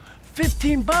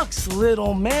$15,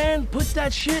 little man. Put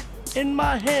that shit in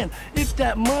my hand. If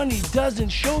that money doesn't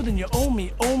show, then you owe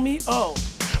me, oh.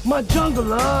 My jungle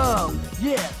love,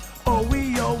 yeah. Oh,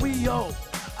 we owe.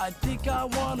 I think I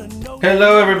wanna know.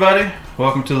 Hello, everybody.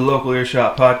 Welcome to the Local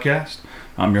Earshot Podcast.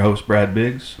 I'm your host, Brad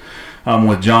Biggs. I'm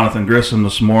with Jonathan Grissom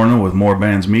this morning with More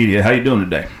Bands Media. How you doing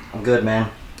today? I'm good,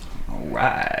 man. All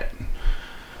right.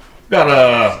 Got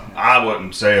I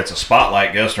wouldn't say it's a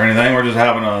spotlight guest or anything. We're just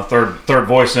having a third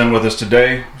voice in with us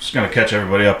today. Just going to catch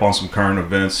everybody up on some current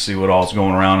events, see what all's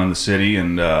going around in the city,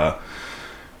 and,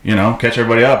 catch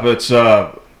everybody up. It's,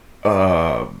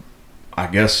 I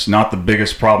guess, not the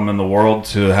biggest problem in the world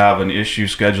to have an issue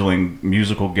scheduling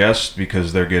musical guests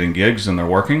because they're getting gigs and they're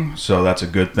working, so that's a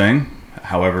good thing.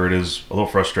 However, it is a little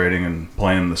frustrating in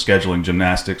playing the scheduling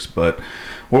gymnastics, but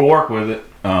we'll work with it.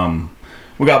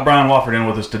 We got Brian Wofford in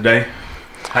with us today.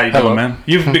 How you doing, man?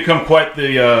 You've become quite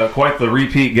the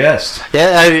repeat guest.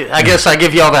 Yeah, I guess I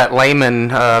give y'all that layman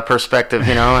perspective.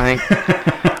 I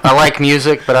think I like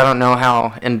music, but I don't know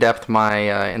how in depth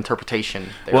my interpretation.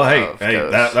 Well, hey,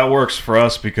 that works for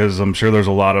us because I'm sure there's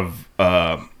a lot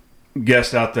of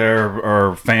guests out there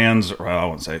or fans, or I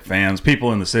wouldn't say fans,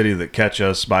 people in the city that catch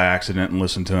us by accident and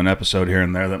listen to an episode here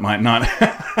and there that might not.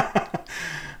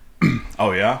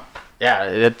 Oh yeah.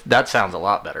 Yeah, that sounds a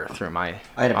lot better through my.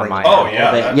 I had to bring my. Oh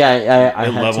yeah, I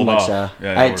had too much. I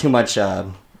had too much.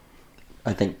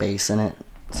 I think bass in it,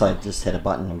 so I just hit a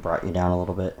button and brought you down a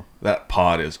little bit. That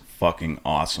pod is fucking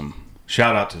awesome.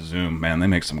 Shout out to Zoom, man. They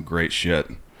make some great shit.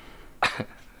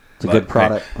 It's a good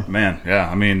product. Hey, man, yeah.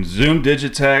 I mean, Zoom,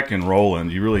 Digitech, and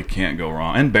Roland, you really can't go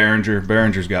wrong. And Behringer.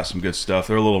 Behringer's got some good stuff.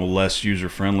 They're a little less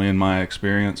user-friendly in my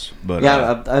experience. But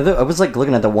yeah, I was like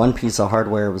looking at the one piece of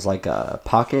hardware. It was like a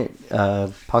pocket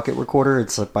recorder.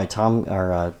 It's like by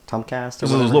Tomcast. Or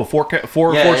those little four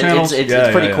channels?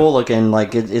 It's pretty cool looking.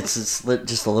 Like it's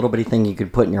just a little bitty thing you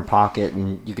could put in your pocket,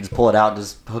 and you could just pull it out,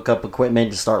 just hook up equipment,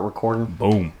 just start recording.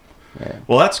 Boom. Yeah.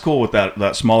 Well, that's cool with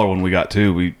that smaller one we got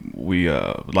too. We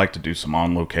would like to do some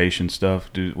on location stuff.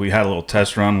 We had a little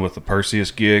test run with the Perseus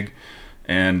gig,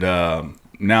 and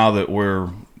now that we're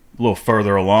a little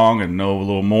further along and know a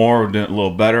little more, a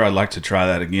little better, I'd like to try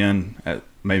that again at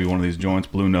maybe one of these joints,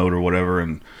 Blue Note or whatever,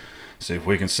 and see if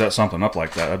we can set something up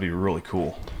like that. That'd be really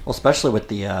cool. Well, especially with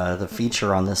the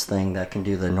feature on this thing that can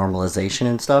do the normalization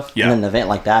and stuff. Yeah. And an event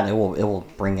like that, it will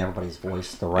bring everybody's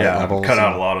voice to the right levels. Cut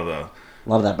out a lot of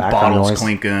that background bottles noise.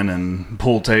 clinking and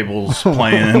pool tables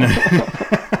playing.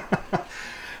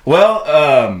 Well,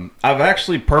 I've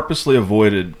actually purposely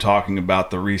avoided talking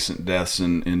about the recent deaths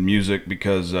in music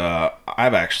because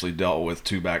I've actually dealt with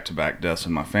 2 back-to-back deaths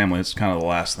in my family. It's kind of the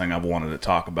last thing I've wanted to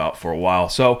talk about for a while.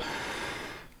 So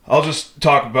I'll just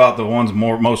talk about the ones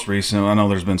most recent. I know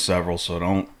there's been several, so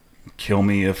don't kill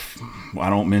me if I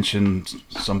don't mention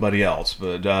somebody else.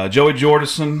 But Joey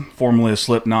Jordison, formerly of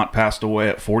Slipknot, passed away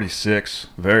at 46,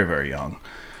 very, very young.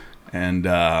 And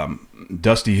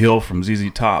Dusty Hill from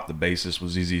ZZ Top, the bassist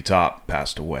with ZZ Top,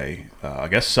 passed away, I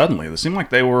guess suddenly. It seemed like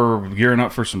they were gearing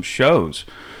up for some shows.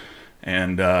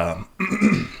 And the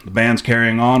band's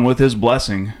carrying on with his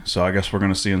blessing, so I guess we're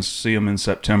going to see him in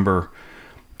September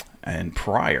and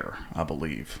Pryor, I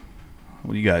believe.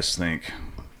 What do you guys think?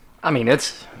 I mean,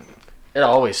 it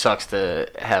always sucks to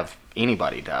have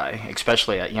anybody die,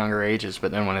 especially at younger ages.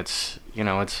 But then when it's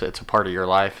a part of your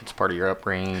life, it's part of your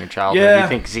upbringing, your childhood. Yeah. You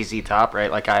think ZZ Top, right?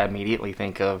 Like I immediately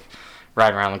think of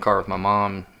riding around in the car with my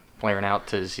mom, blaring out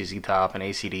to ZZ Top and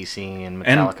AC/DC and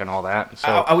Metallica and all that. So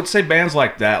I would say bands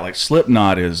like that, like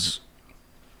Slipknot, is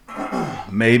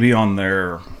maybe on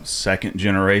their second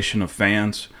generation of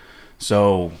fans.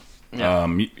 So,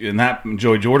 and that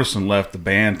Joey Jordison left, the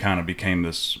band kind of became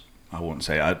this. I wouldn't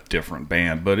say a different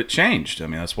band, but it changed. I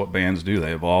mean, that's what bands do.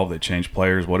 They evolve, they change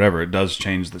players, whatever. It does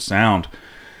change the sound.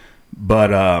 But,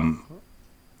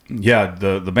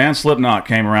 the band Slipknot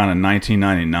came around in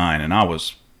 1999, and I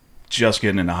was just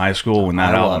getting into high school when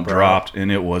that album dropped, and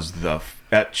it was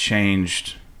that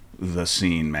changed the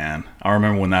scene, man. I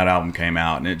remember when that album came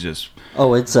out, and it just...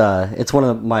 Oh, it's one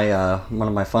of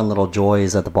my fun little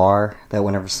joys at the bar, that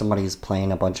whenever somebody's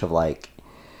playing a bunch of, like,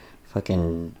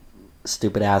 fucking...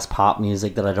 stupid ass pop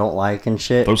music that I don't like and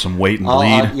shit. Throw some Wait and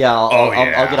Bleed.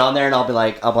 I'll get on there and I'll be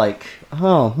like,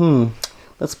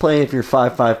 let's play If You're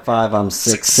 555, I'm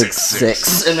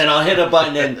 666, and then I'll hit a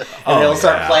button and it'll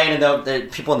start playing, and the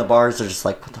people in the bars are just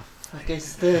like, what the fuck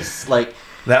is this? Like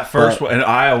that first one in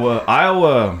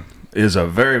Iowa is a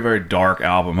very, very dark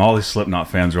album. All these Slipknot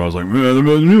fans are always like, man, the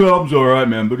new album's alright,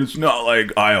 man, but it's not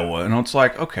like Iowa. And it's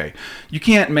like, okay, you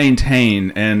can't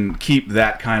maintain and keep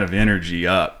that kind of energy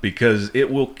up because it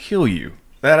will kill you.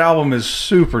 That album is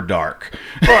super dark.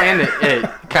 Well, and it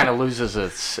kind of loses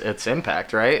its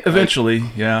impact, right? Eventually,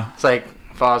 yeah. It's like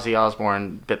if Ozzy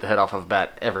Osbourne bit the head off of a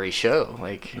bat every show.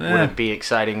 Like, would it be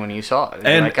exciting when you saw it?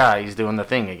 And, like, he's doing the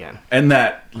thing again. And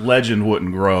that legend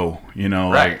wouldn't grow, you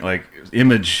know? Right. Like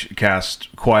image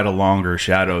cast quite a longer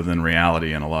shadow than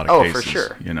reality in a lot of cases. Oh, for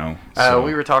sure. You know?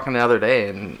 We were talking the other day,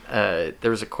 and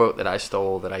there was a quote that I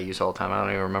stole that I use all the time. I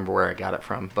don't even remember where I got it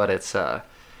from, but it's... the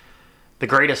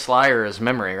greatest liar is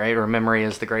memory, right? Or memory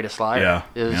is the greatest liar. Yeah.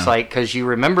 It's like, because you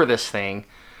remember this thing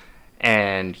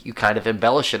and you kind of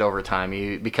embellish it over time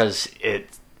because it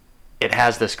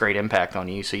has this great impact on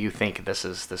you, so you think this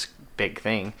is this big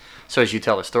thing. So as you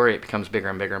tell the story, it becomes bigger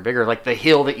and bigger and bigger. Like the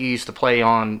hill that you used to play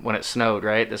on when it snowed,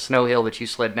 right? The snow hill that you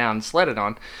slid down and sledded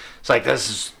on. It's like, this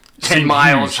is 10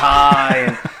 miles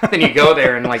high, and then you go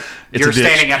there and like you're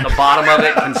standing at the bottom of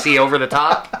it and can see over the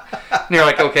top, and you're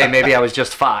like, okay, maybe I was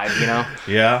just 5, you know?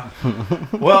 Yeah.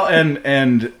 Well,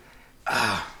 and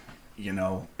you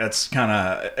know, that's kind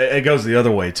of, it goes the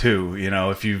other way too. You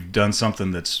know, if you've done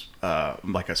something that's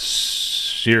like a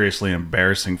seriously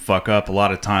embarrassing fuck up, a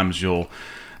lot of times you'll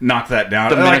knock that down.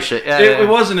 Diminish like, it. It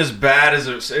wasn't as bad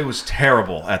as it was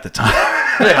terrible at the time.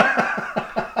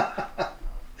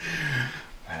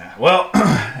 Well,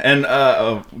 and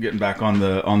getting back on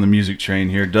the music train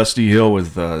here, Dusty Hill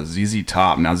with ZZ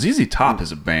Top. Now, ZZ Top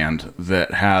is a band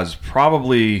that has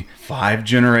probably 5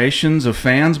 generations of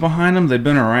fans behind them. They've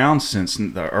been around since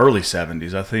the early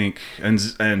 70s, I think,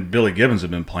 and Billy Gibbons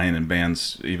have been playing in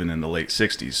bands even in the late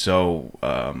 60s. So,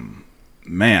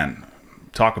 man,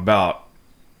 talk about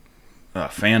a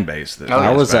fan base that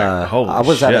I was shit. at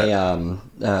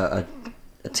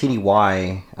a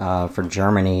TDY from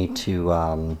Germany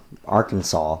to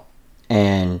Arkansas,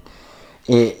 and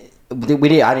I didn't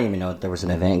even know that there was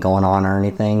an event going on or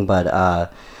anything,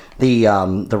 but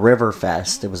the River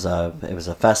Fest, it was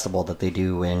a festival that they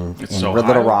do in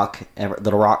Little Rock, Arkansas.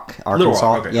 Little Rock,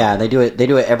 okay. Yeah, they do it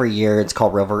every year. It's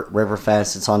called River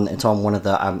Fest. It's on one of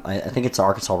the I think it's the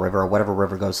Arkansas River or whatever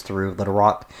river goes through Little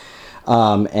Rock,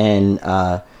 and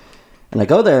I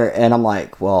go there, and I'm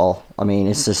like, well, I mean,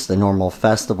 it's just a normal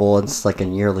festival. It's like a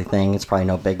yearly thing. It's probably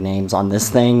no big names on this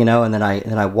thing, you know. And then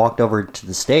I walked over to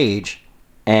the stage,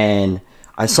 and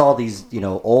I saw these, you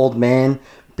know, old men,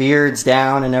 beards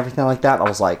down and everything like that. I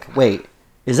was like, wait,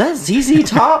 is that ZZ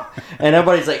Top? And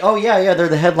everybody's like, oh yeah, they're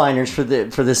the headliners for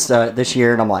this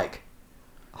year. And I'm like,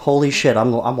 holy shit,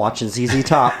 I'm watching ZZ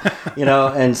Top, you know.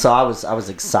 And so I was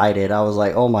excited. I was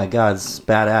like, oh my god, it's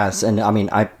badass. And I mean,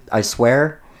 I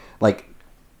swear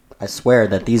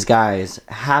that these guys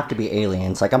have to be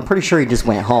aliens. Like, I'm pretty sure he just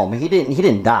went home. He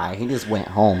didn't die. He just went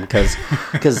home because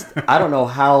I don't know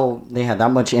how they had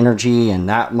that much energy and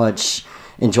that much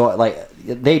enjoy. Like,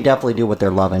 they definitely do what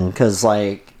they're loving, because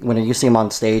like when you see them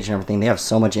on stage and everything, they have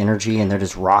so much energy and they're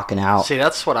just rocking out. See,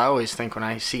 that's what I always think when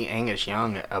I see Angus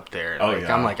Young up there. Oh, like,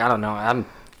 yeah. I'm like, I don't know. I'm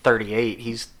 38.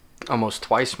 He's almost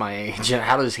twice my age.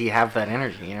 How does he have that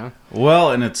energy, you know?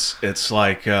 Well, and it's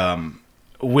like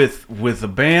with a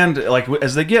band, like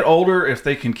as they get older, if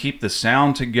they can keep the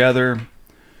sound together,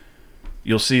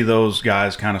 you'll see those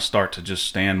guys kind of start to just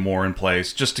stand more in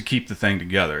place just to keep the thing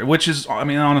together, which is, I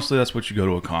mean, honestly, that's what you go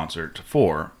to a concert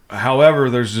for. However,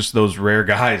 there's just those rare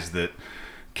guys that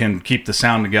can keep the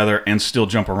sound together and still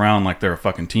jump around like they're a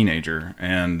fucking teenager.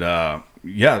 And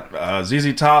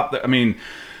ZZ Top, I mean,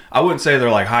 I wouldn't say they're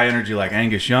like high energy like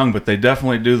Angus Young, but they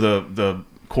definitely do the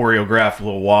choreographed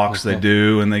little walks they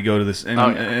do, and they go to this. And,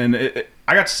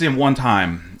 I got to see them one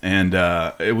time, and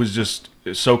it was just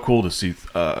so cool to see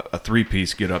a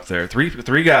three-piece get up there,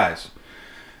 three guys,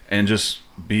 and just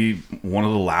be one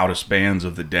of the loudest bands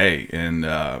of the day. And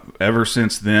ever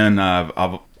since then,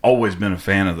 I've always been a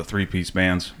fan of the three-piece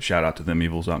bands. Shout out to them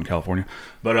Evils out in California.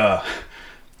 But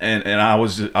and I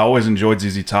always enjoyed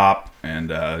ZZ Top, and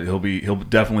he'll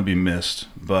definitely be missed.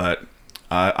 But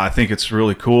I think it's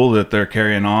really cool that they're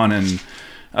carrying on. And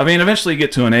I mean, eventually you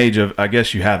get to an age of, I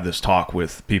guess you have this talk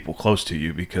with people close to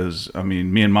you, because I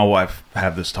mean, me and my wife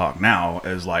have this talk now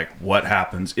as like, what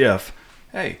happens if,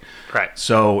 hey, right.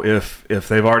 So if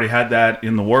they've already had that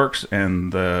in the works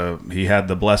and he had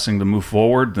the blessing to move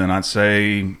forward, then I'd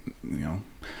say,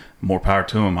 more power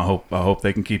to them. I hope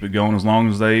they can keep it going as long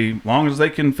as they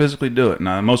can physically do it.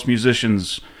 Now, most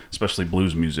musicians, especially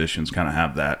blues musicians, kind of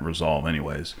have that resolve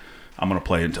anyways. I'm going to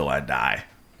play until I die.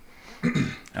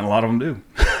 And a lot of them do.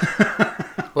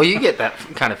 Well, you get that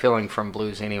kind of feeling from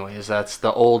blues anyways. That's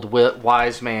the old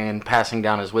wise man passing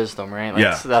down his wisdom, right? Like,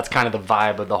 yeah. That's kind of the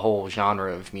vibe of the whole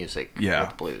genre of music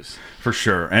with blues. For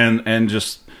sure. And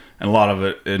a lot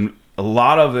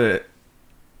of it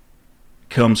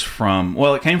comes from,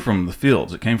 well, it came from the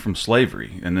fields. It came from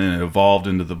slavery, and then it evolved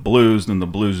into the blues. Then the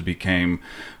blues became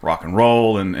rock and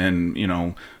roll, and then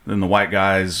the white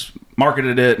guys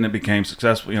marketed it, and it became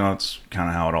successful. It's kind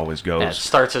of how it always goes. Yeah, it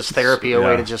starts as therapy, a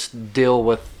way to just deal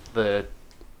with the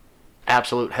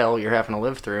absolute hell you're having to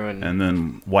live through, and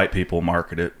then white people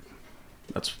market it.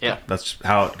 That's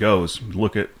how it goes.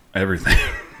 Look at everything.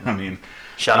 I mean,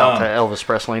 shout out to Elvis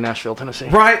Presley, Nashville, Tennessee.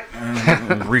 Right.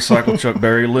 Recycled Chuck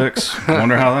Berry licks.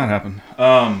 Wonder how that happened.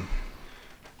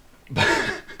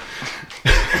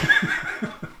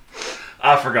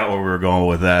 I forgot where we were going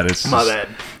with that. It's my bad.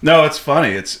 No, it's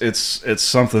funny. It's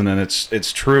something, and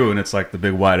it's true, and it's like the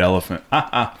big white elephant.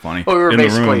 Funny. Well,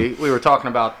 we were talking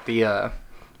about the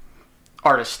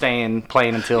artist playing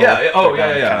until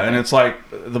and it's like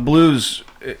the blues.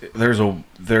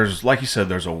 There's like you said,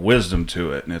 there's a wisdom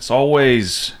to it, and it's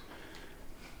always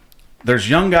there's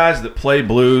young guys that play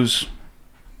blues.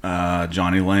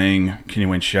 Johnny Lang, Kenny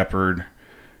Wayne Shepherd,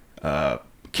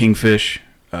 Kingfish.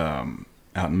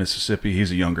 Out in Mississippi, he's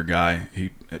a younger guy.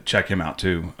 Check him out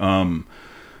too.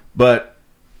 But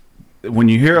when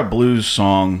you hear a blues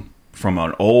song from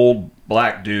an old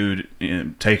black dude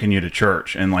taking you to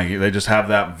church, and like they just have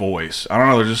that voice, I don't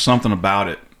know. There's just something about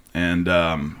it, and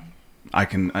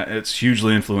it's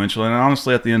hugely influential. And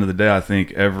honestly, at the end of the day, I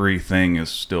think everything is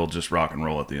still just rock and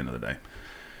roll. At the end of the day,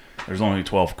 there's only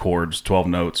 12 chords, 12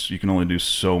 notes. You can only do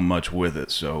so much with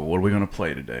it. So what are we going to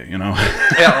play today?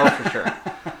 Yeah, for sure.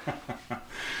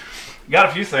 Got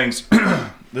a few things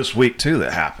this week too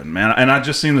that happened, man. And I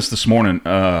just seen this morning,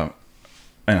 and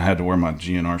I had to wear my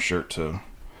GNR shirt to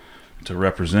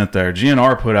represent there.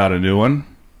 GNR put out a new one.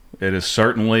 It is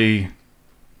certainly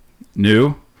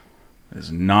new.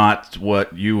 It's not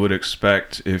what you would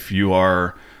expect if you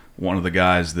are one of the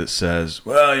guys that says,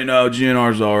 well,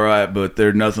 GNR's all right, but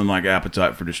they're nothing like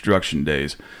Appetite for Destruction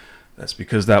days. That's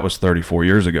because that was 34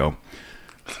 years ago.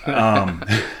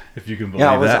 If you can believe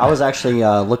that. I was actually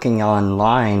looking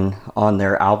online on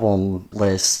their album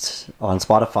list on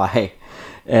Spotify,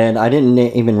 and I didn't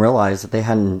even realize that they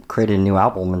hadn't created a new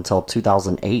album until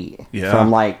 2008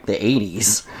 from like the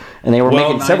 80s, and they were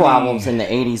making several albums in the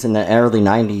 80s and the early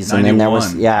 90s, and then there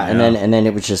was and then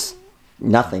it was just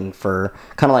nothing for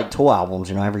kind of like Tool albums,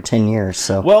 every 10 years.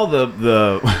 So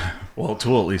well,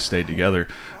 Tool at least stayed together.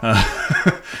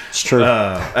 It's true.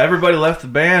 Everybody left the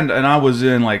band, and I was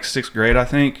in like 6th grade, I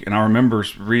think, and I remember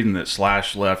reading that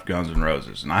Slash left Guns N'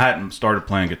 Roses, and I hadn't started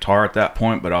playing guitar at that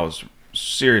point, but I was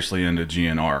seriously into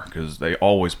GNR because they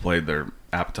always played their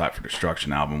Appetite for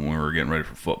Destruction album when we were getting ready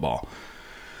for football.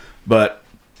 But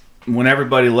when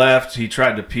everybody left, he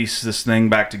tried to piece this thing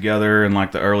back together in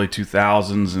like the early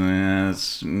 2000s,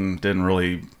 and it didn't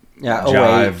really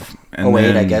jive. And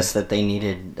then, I guess that they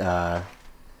needed.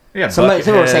 Some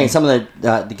were saying some of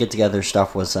the get together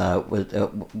stuff was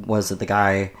that the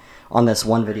guy on this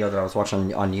one video that I was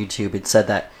watching on YouTube, it said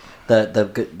that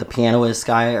the pianist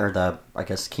guy or the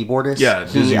keyboardist,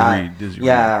 Dizzy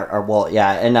Reed,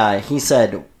 and he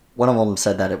said one of them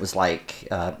said that it was like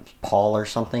Paul or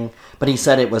something, but he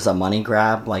said it was a money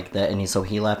grab like that, and so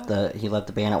he left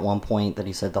the band at one point. That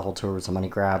he said the whole tour was a money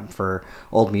grab for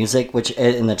old music, which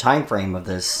in the time frame of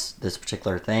this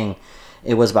particular thing,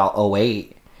 it was about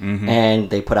 2008. Mm-hmm. And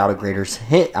they put out a greatest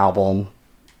hit album,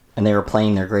 and they were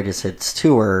playing their greatest hits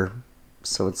tour.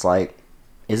 So it's like,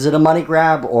 is it a money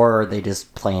grab, or are they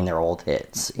just playing their old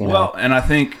hits? Well, and I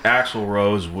think Axl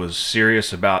Rose was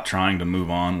serious about trying to move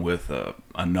on with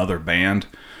another band.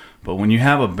 But when you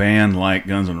have a band like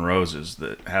Guns N' Roses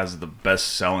that has the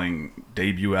best-selling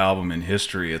debut album in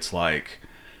history, it's like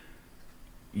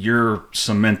you're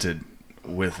cemented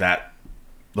with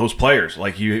those players.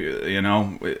 Like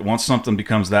once something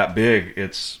becomes that big,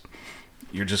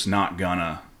 you're just not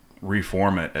gonna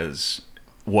reform it as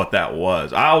what that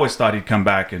was. I always thought he'd come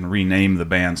back and rename the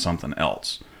band something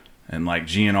else, and like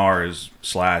GNR is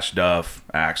Slash, Duff,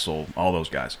 Axl, all those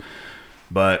guys.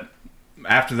 But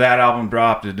after that album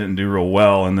dropped, it didn't do real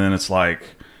well, and then it's like,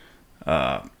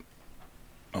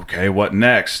 okay, what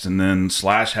next? And then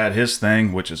Slash had his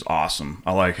thing, which is awesome.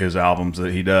 I like his albums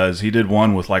that he does. He did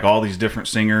one with like all these different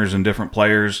singers and different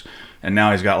players, and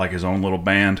now he's got like his own little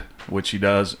band, which he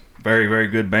does. Very, very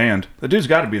good band. The dude's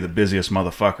got to be the busiest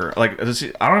motherfucker. Like,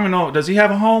 I don't even know, does he have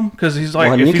a home? Because he's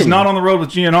like, if he's not on the road with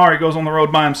GNR, he goes on the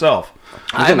road by himself.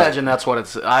 I imagine that's what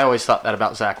it's. I always thought that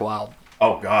about Zakk Wylde.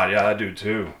 Oh God, yeah, that dude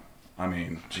too. I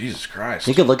mean, Jesus Christ.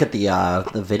 You could look at the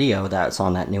video that's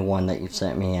on that new one that you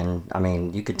sent me, and I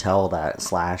mean, you could tell that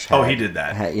Slash. He did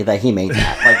that. That he made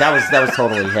that. Like that was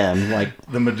totally him. Like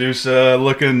the Medusa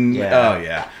looking. Yeah. Oh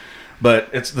yeah.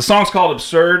 But the song's called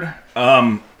Absurd.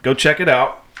 Go check it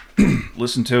out.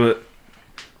 Listen to it.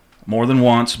 more than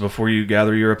once before you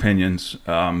gather your opinions.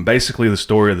 Basically, the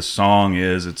story of the song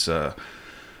is it's a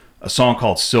song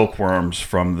called Silkworms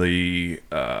from the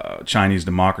Chinese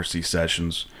Democracy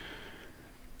Sessions.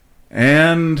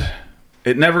 And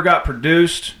it never got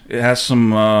produced. It has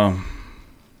some,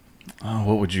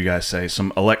 what would you guys say?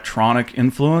 Some electronic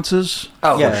influences?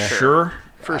 Oh, Yeah. for Sure.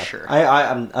 For sure.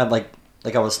 I'm like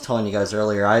I was telling you guys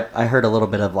earlier, I heard a little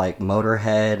bit of like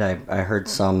Motorhead. I heard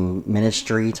some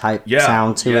Ministry type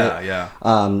sound to it. Yeah.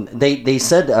 They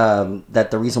said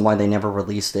that the reason why they never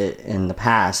released it in the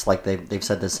past, like they've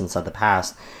said this inside the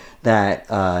past, that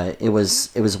it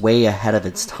was way ahead of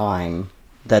its time.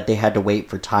 That they had to wait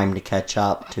for time to catch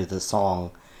up to the song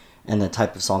and the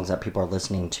type of songs that people are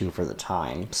listening to for the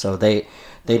time. So they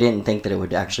didn't think that it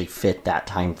would actually fit that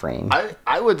time frame.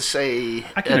 I would say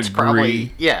I can it's agree.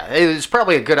 probably it was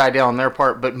probably a good idea on their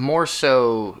part, but more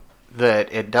so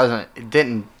that it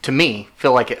didn't to me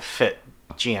feel like it fit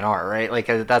GNR, right? Like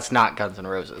that's not Guns N'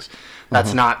 Roses.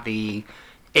 That's not the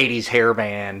 80s hair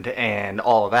band and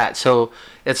all of that. So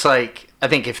it's like I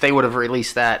think if they would have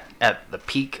released that at the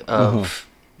peak of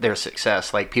their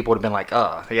success, like people would have been like,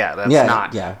 oh yeah, that's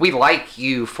not we like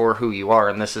you for who you are,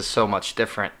 and this is so much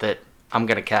different that I'm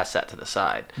gonna cast that to the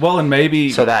side. Well, and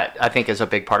maybe So that I think is a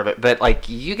big part of it. But like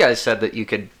you guys said that you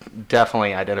could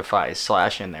definitely identify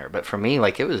Slash in there, but for me,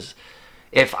 like it was,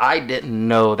 if I didn't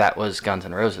know that was Guns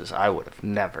N' Roses, I would have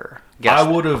never guessed. I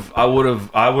would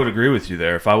agree with you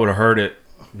there if I would have heard it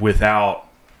without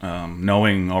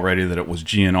knowing already that it was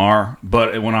GNR.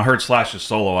 But when I heard Slash's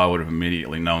solo, I would have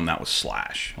immediately known that was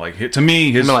Slash. Like to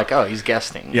me, his I'm like, oh, he's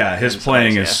guesting. yeah, his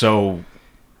playing is so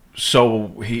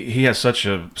he has such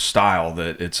a style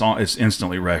that it's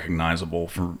instantly recognizable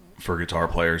for guitar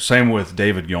players. Same with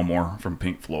David Gilmour from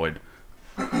Pink Floyd.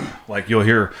 Like you'll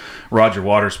hear Roger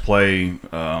Waters play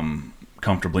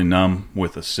Comfortably Numb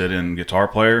with a sit-in guitar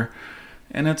player,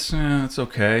 and it's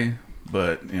okay.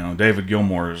 But you know, David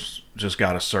Gilmour's just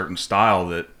got a certain style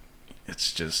that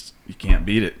it's just you can't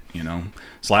beat it. You know,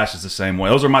 Slash is the same way.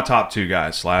 Those are my top two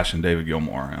guys, Slash and David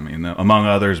Gilmour. I mean, among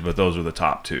others, but those are the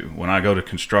top two. When I go to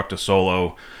construct a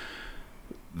solo,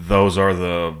 those are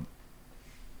the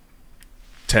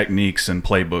techniques and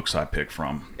playbooks I pick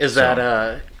from. Is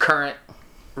that current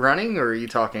running, or are you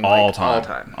talking all like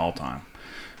time? All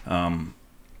time.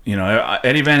 You know,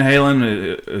 Eddie Van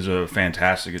Halen is a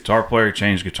fantastic guitar player. He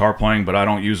changed guitar playing, but I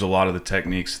don't use a lot of the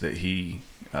techniques that he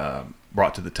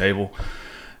brought to the table,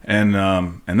 and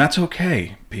that's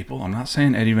okay, people. I'm not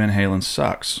saying Eddie Van Halen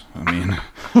sucks. I mean,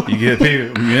 you get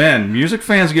people, man. Music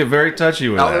fans get very touchy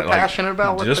with that. They're passionate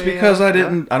about what just they, because I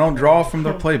don't draw from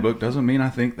their playbook doesn't mean I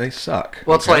think they suck.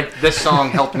 Well, it's like this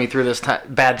song helped me through this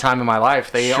bad time in my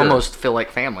life. They Sure. almost feel like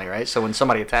family, right? So when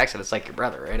somebody attacks it, it's like your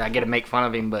brother, right? I get to make fun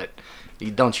of him, but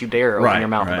don't you dare open your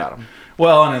mouth about him.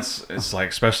 Well, and it's like,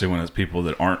 especially when it's people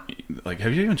that aren't like,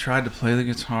 have you even tried to play the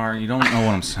guitar? You don't know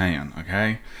what I'm saying,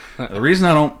 okay? The reason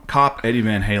I don't cop Eddie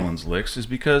Van Halen's licks is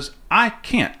because I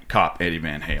can't cop Eddie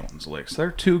Van Halen's licks. They're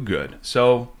too good.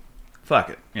 So, fuck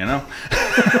it, you know?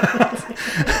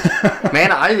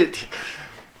 Man,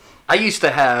 I used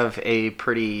to have a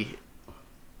pretty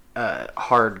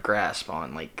hard grasp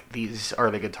on like these are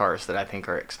the guitars that I think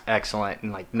are excellent,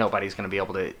 and like nobody's gonna be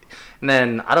able to. And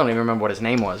then I don't even remember what his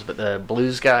name was, but the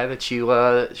blues guy that you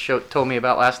told me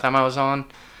about last time I was on,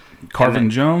 Carvin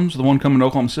Jones, the one coming to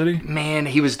Oklahoma City. man,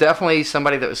 he was definitely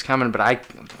somebody that was coming, but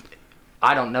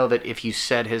I don't know that if you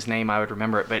said his name I would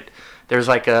remember it. But there's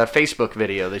like a Facebook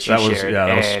video that you shared.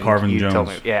 That was and Carvin you Jones. told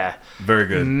me, yeah, Very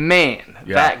good. man,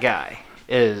 Yeah. that guy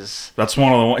is. That's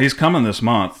one of the. He's coming this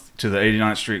month to the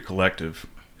 89th Street Collective.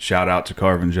 Shout out to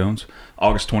Carvin Jones,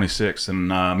 August 26th, and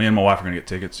me and my wife are gonna get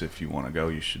tickets. If you want to go,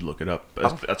 you should look it up.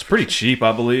 That's pretty cheap,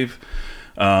 I believe.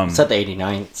 It's at the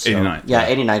 89th. So, 89th, Yeah,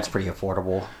 yeah. 89th's pretty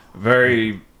affordable.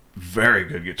 Very, very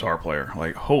good guitar player.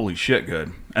 Like, holy shit,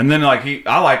 good. And then like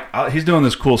he's doing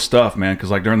this cool stuff, man. Because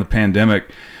like during the pandemic,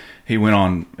 he went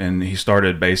on and he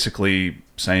started basically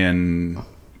saying,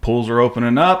 pools are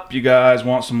opening up. You guys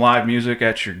want some live music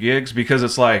at your gigs? Because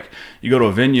it's like you go to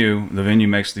a venue, the venue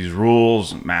makes these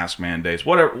rules, mask mandates,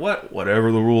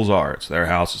 whatever the rules are. It's their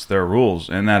house, it's their rules,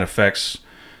 and that affects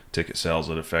ticket sales.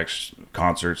 It affects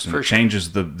concerts, and it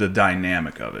changes the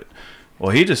dynamic of it. Well,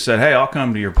 he just said, "Hey, I'll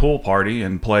come to your pool party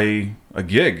and play a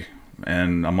gig,"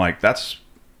 and I'm like, "That's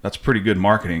pretty good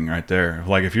marketing right there."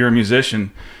 Like if you're a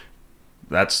musician,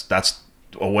 that's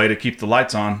a way to keep the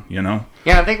lights on, you know.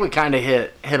 Yeah, I think we kind of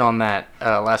hit on that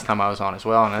last time I was on as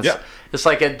well, and it's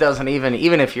like it doesn't even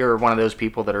if you're one of those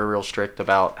people that are real strict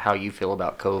about how you feel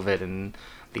about COVID and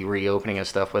the reopening and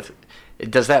stuff.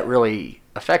 Does that really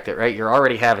affect it? Right, you're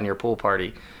already having your pool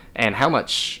party, And how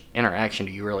much interaction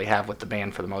do you really have with the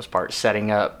band for the most part?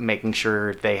 Setting up, making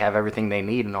sure they have everything they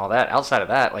need and all that. Outside of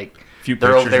that, like,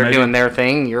 they're over there doing their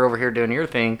thing, you're over here doing your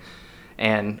thing.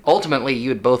 And ultimately, you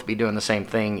would both be doing the same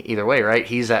thing either way, right?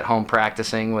 He's at home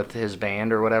practicing with his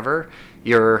band or whatever.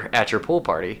 You're at your pool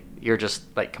party. You're just,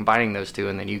 like, combining those two,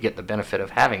 and then you get the benefit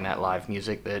of having that live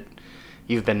music that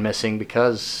you've been missing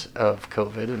because of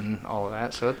COVID and all of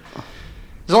that. So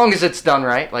as long as it's done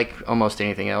right, like almost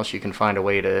anything else, you can find a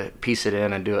way to piece it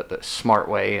in and do it the smart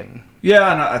way. And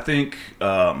yeah, and I think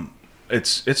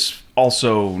it's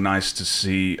also nice to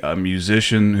see a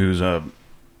musician who's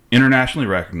internationally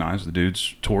recognized. The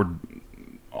dude's toured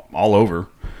all over,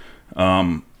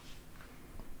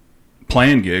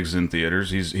 playing gigs in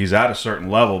theaters. He's at a certain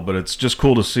level, but it's just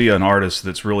cool to see an artist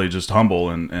that's really just humble,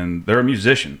 and they're a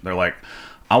musician. They're like,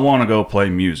 I want to go play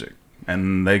music.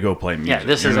 And they go play music. Yeah,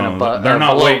 this isn't they're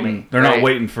not waiting. They're right? not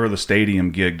waiting for the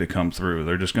stadium gig to come through.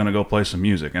 They're just going to go play some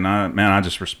music. And I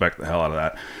just respect the hell out of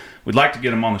that. We'd like to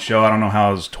get him on the show. I don't know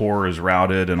how his tour is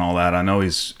routed and all that. I know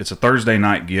it's a Thursday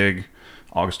night gig,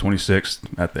 August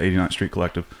 26th at the 89th Street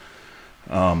Collective.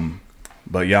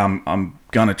 But yeah, I'm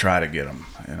gonna try to get him.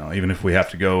 Even if we have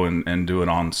to go and do it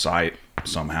on site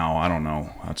somehow. I don't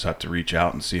know. I just have to reach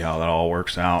out and see how that all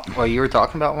works out. Well, you were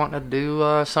talking about wanting to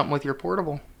do something with your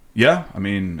portable. Yeah, I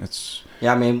mean, it's...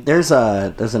 Yeah, I mean, there's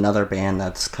another band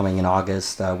that's coming in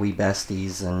August, We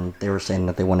Besties, and they were saying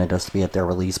that they wanted us to be at their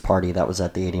release party that was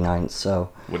at the 89th, so...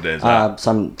 What day is that?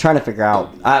 So I'm trying to figure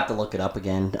out... I have to look it up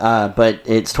again, but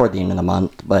it's toward the end of the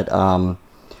month, but,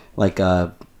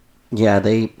 yeah,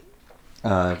 they...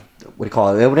 what do you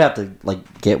call it? They would have to,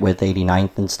 like, get with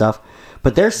 89th and stuff,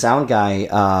 but their sound guy,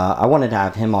 I wanted to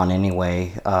have him on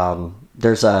anyway,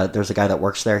 There's a guy that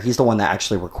works there. He's the one that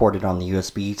actually recorded on the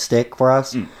USB stick for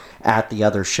us at the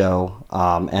other show.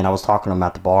 And I was talking to him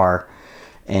at the bar,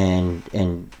 and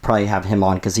probably have him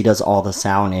on because he does all the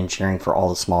sound engineering for all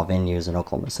the small venues in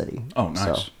Oklahoma City. Oh,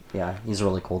 nice. So, yeah, he's a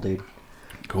really cool dude.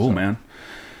 Cool, man.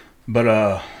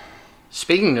 But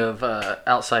speaking of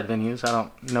outside venues, I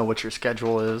don't know what your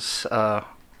schedule is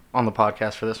on the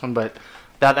podcast for this one, but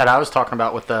that I was talking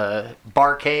about with the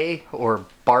Bark-A or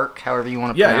Bark, however you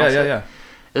want to pronounce it. Yeah.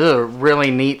 This is a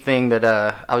really neat thing that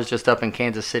I was just up in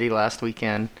Kansas City last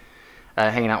weekend,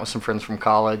 hanging out with some friends from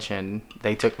college, and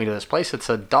they took me to this place. It's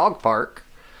a dog park,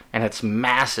 and it's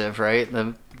massive, right?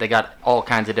 They got all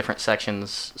kinds of different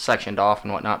sections sectioned off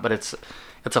and whatnot, but it's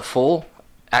a full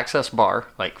access bar,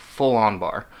 like full on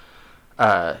bar.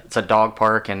 It's a dog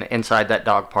park, and inside that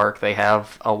dog park they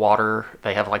have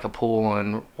they have like a pool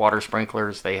and water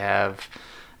sprinklers. They have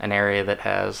an area that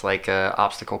has like a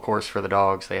obstacle course for the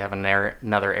dogs. They have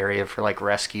another area for like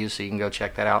rescue, so you can go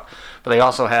check that out. But they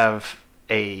also have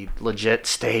a legit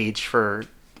stage for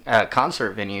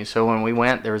concert venue. So when we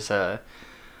went, there was a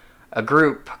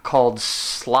group called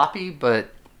Sloppy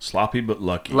But Lucky.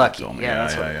 Lucky, yeah,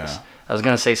 that's what it is. I was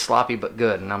gonna say Sloppy But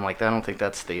Good, and I'm like, I don't think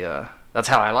that's the that's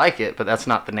how I like it, but that's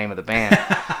not the name of the band.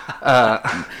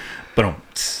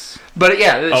 But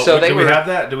yeah, so do we have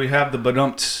that? Do we have the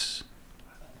badumts?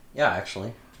 Yeah,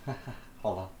 actually.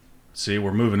 Hold on. See,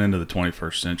 we're moving into the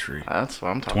 21st century. That's what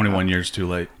I'm talking 21 about. years too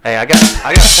late. Hey, I got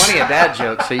plenty of dad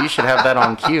jokes, so you should have that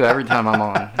on cue every time I'm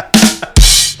on.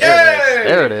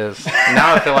 There it is.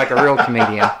 Now I feel like a real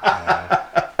comedian.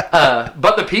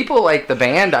 But the people, like the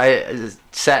band, I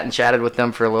sat and chatted with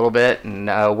them for a little bit, and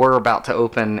we're about to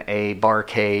open a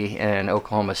Bark-A in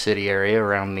Oklahoma City area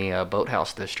around the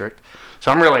Boathouse District.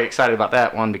 So I'm really excited about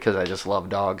that one because I just love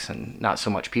dogs and not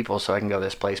so much people, so I can go to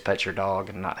this place, pet your dog,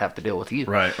 and not have to deal with you.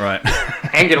 Right.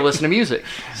 And get to listen to music.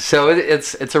 So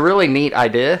it's a really neat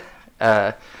idea.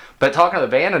 But talking to the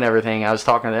band and everything, I was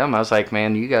talking to them. I was like,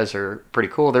 man, you guys are pretty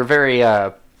cool. They're very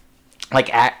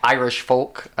like Irish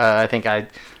folk. I think I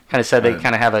kind of said they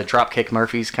kind of have a Dropkick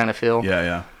Murphys kind of feel.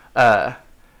 Yeah.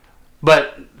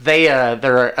 But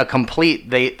they're a complete.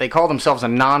 They call themselves a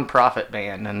non-profit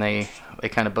band, and they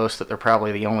kind of boast that they're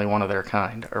probably the only one of their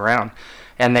kind around.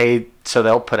 And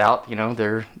they'll put out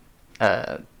their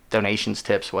donations,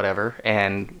 tips, whatever.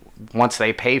 And once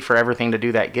they pay for everything to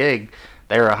do that gig,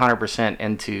 they're 100%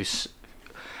 into.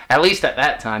 At least at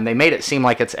that time, they made it seem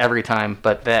like it's every time,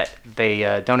 but that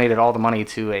they donated all the money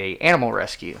to a animal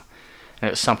rescue. And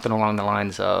it was something along the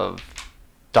lines of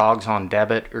Dogs on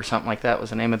Debit or something like that was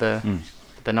the name of the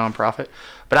nonprofit.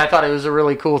 But I thought it was a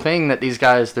really cool thing that these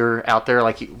guys, they're out there,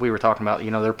 like we were talking about,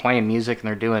 they're playing music and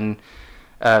they're doing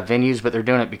venues, but they're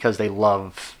doing it because they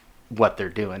love what they're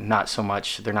doing. Not so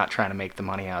much, they're not trying to make the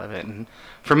money out of it. And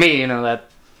for me, that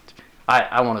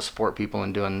I want to support people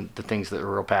in doing the things that they're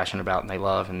real passionate about and they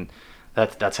love. And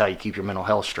that's how you keep your mental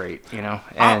health straight, you know.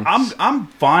 And I'm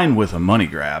fine with a money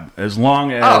grab as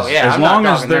long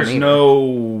as there's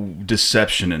no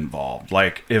deception involved.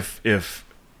 Like if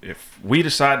we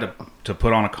decide to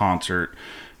put on a concert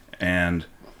and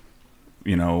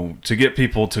to get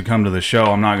people to come to the show,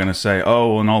 I'm not going to say,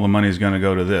 oh, and all the money's going to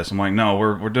go to this. I'm like, no,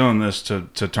 we're doing this to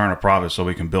turn a profit so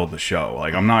we can build the show.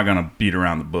 Like, I'm not going to beat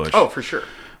around the bush. Oh, for sure.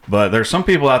 But there's some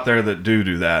people out there that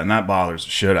do that, and that bothers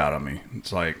the shit out of me.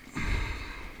 It's like,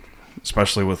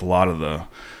 especially with a lot of the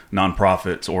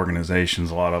nonprofits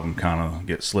organizations, a lot of them kind of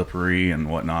get slippery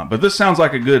and whatnot. But this sounds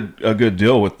like a good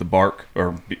deal with the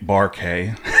Bar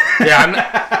K.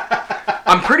 Yeah,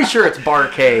 I'm pretty sure it's Bar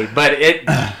K, but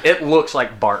it looks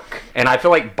like bark, and I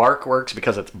feel like bark works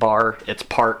because it's bar, it's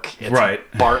park, it's right.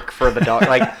 Bark for the dog.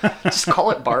 Like, just call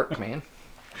it bark, man.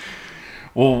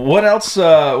 Well, what else?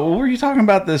 What were you talking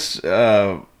about? This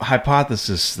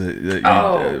hypothesis that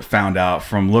you found out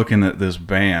from looking at this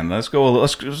band. Let's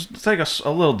just take a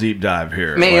little deep dive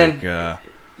here, man. Like,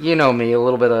 you know me, a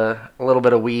little bit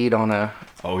of weed on a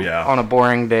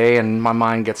boring day, and my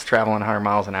mind gets traveling 100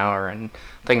 miles an hour and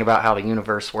thinking about how the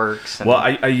universe works. And, well,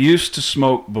 I used to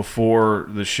smoke before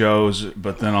the shows,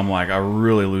 but then I'm like, I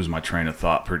really lose my train of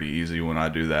thought pretty easy when I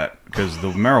do that because the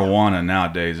marijuana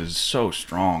nowadays is so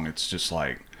strong. It's just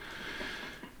like,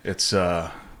 it's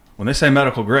when they say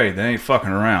medical grade, they ain't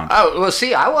fucking around. Oh, well,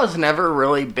 see, I was never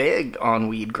really big on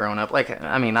weed growing up. Like,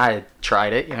 I mean, I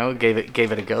tried it,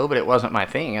 gave it a go, but it wasn't my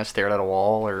thing. I stared at a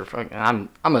wall, I'm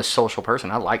a social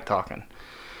person. I like talking.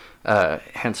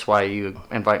 Hence why you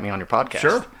invite me on your podcast.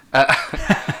 Sure.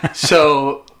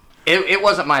 So it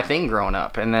wasn't my thing growing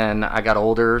up. And then I got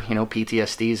older,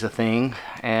 PTSD is a thing.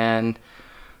 And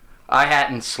I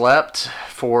hadn't slept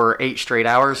for 8 straight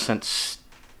hours since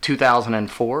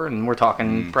 2004. And we're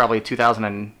talking probably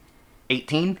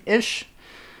 2018-ish.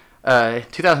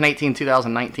 2018,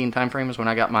 2019 timeframe is when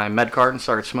I got my med card and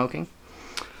started smoking.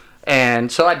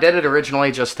 And so I did it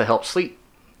originally just to help sleep.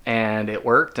 And it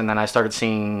worked, and then I started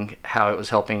seeing how it was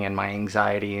helping in my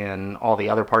anxiety and all the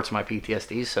other parts of my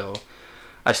PTSD, so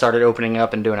I started opening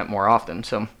up and doing it more often.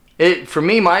 So for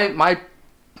me, my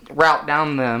route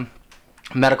down the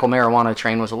medical marijuana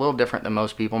train was a little different than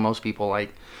most people. Most people,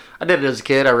 like, I did it as a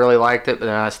kid, I really liked it, but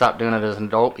then I stopped doing it as an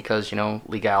adult because,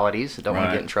 legalities, I don't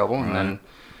want to get in trouble, and then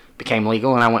became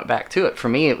legal, and I went back to it. For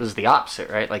me, it was the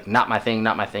opposite, right? Like, not my thing,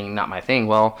 not my thing, not my thing.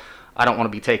 Well, I don't want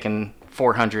to be taking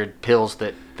 400 pills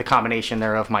that the combination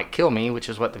thereof might kill me, which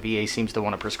is what the VA seems to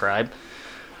want to prescribe.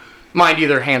 Mind you,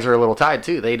 their hands are a little tied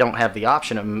too. They don't have the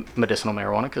option of medicinal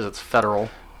marijuana because it's federal.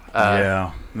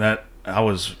 I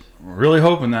was really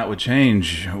hoping that would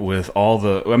change with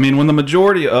when the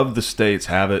majority of the states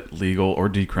have it legal or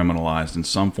decriminalized in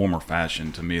some form or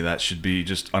fashion. To me, that should be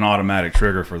just an automatic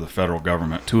trigger for the federal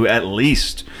government to at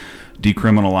least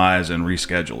decriminalize and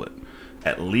reschedule it.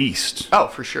 At least. Oh,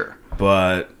 for sure.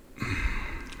 But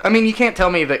I mean, you can't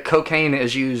tell me that cocaine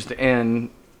is used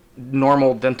in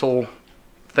normal dental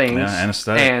things,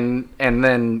 anesthetic, and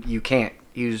then you can't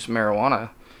use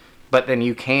marijuana, but then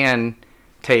you can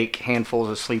take handfuls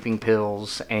of sleeping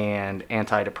pills and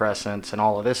antidepressants and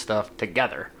all of this stuff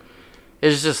together.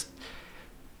 It's just,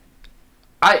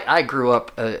 I grew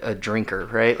up a drinker,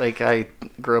 right? Like, I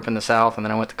grew up in the South, and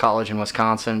then I went to college in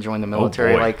Wisconsin, joined the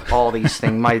military, like all these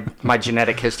things. My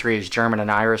genetic history is German and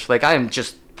Irish. Like, I am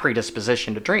just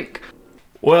predisposition to drink.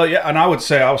 Well, yeah, and I would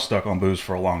say I was stuck on booze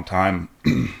for a long time,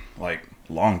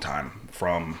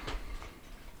 from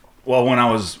when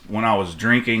I was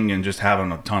drinking and just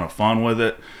having a ton of fun with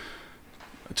it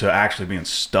to actually being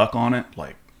stuck on it,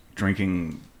 like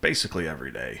drinking basically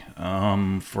every day,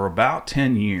 for about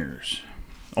 10 years.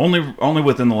 Only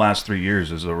within the last 3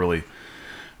 years is a really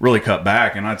cut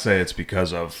back, and I'd say it's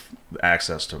because of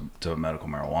access to medical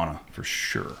marijuana for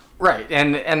sure. Right,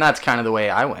 and that's kind of the way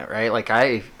I went, right? Like,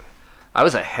 I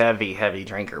was a heavy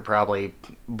drinker, probably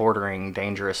bordering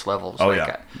dangerous levels. Oh,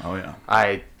 like, yeah.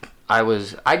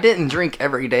 I didn't drink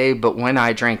every day, but when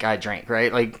I drank,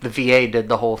 right? Like, the VA did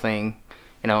the whole thing,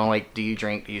 like, do you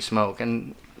drink, do you smoke?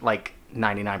 And, like,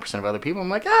 99% of other people, I'm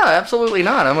like, absolutely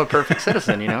not. I'm a perfect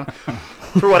citizen,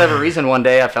 For whatever reason, one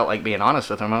day I felt like being honest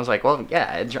with them. I was like, well,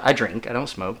 yeah, I drink. I don't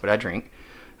smoke, but I drink.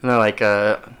 And they're like,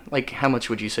 how much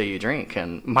would you say you drink?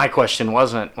 And my question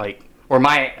wasn't I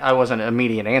wasn't an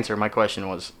immediate answer. My question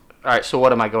was, all right, so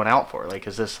what am I going out for? Like,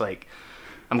 is this like,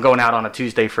 I'm going out on a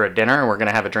Tuesday for a dinner and we're going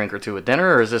to have a drink or two at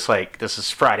dinner? Or is this like, this is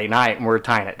Friday night and we're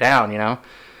tying it down,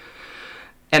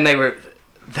 And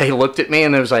they looked at me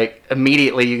and there was like,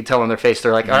 immediately you could tell on their face,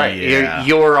 they're like, all right,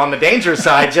 you're on the dangerous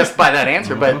side just by that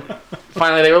answer. But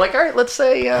finally they were like, all right, let's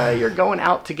say you're going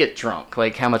out to get drunk.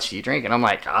 Like, how much do you drink? And I'm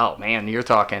like, oh man, you're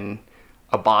talking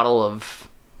a bottle of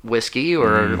whiskey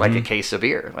or like a case of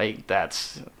beer. Like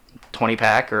that's 20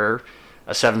 pack or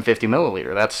a 750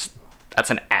 milliliter. That's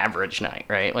an average night,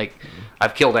 right? Like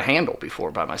I've killed a handle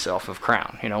before by myself of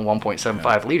Crown,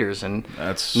 1.75 liters, and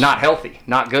That's not healthy,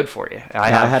 not good for you. I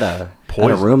had a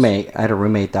poisons. roommate. I had a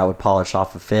roommate that would polish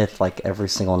off a fifth like every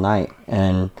single night,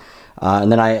 and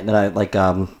then I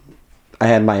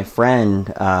had my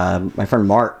friend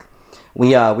Mark.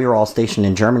 We were all stationed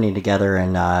in Germany together,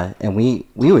 and we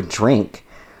would drink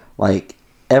like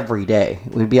every day.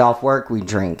 We'd be off work, we'd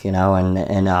drink, and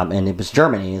it was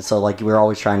Germany, and so like we were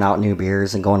always trying out new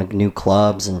beers and going to new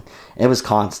clubs, and it was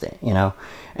constant,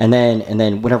 And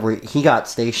then whenever he got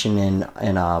stationed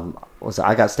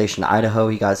I got stationed in Idaho,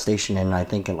 he got stationed in I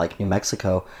think in like New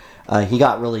Mexico. He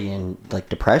got really in like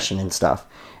depression and stuff,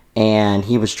 and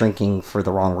he was drinking for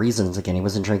the wrong reasons. Again, he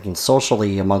wasn't drinking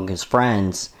socially among his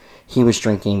friends. He was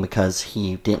drinking because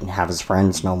he didn't have his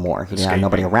friends no more. He didn't have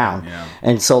nobody around. Yeah.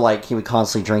 And so, like, he would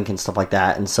constantly drink and stuff like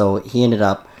that. And so he ended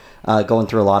up going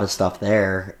through a lot of stuff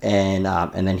there. And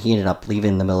then he ended up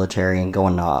leaving the military and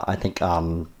going to, I think,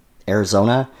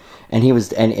 Arizona. And he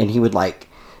was, and he would, like,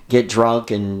 get drunk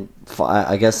and,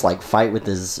 I guess, like, fight with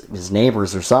his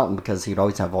neighbors or something, because he'd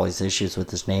always have all these issues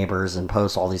with his neighbors and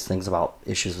post all these things about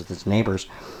issues with his neighbors.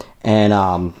 And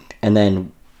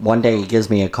then one day he gives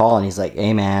me a call and he's like,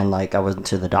 "Hey man, like I went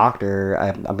to the doctor.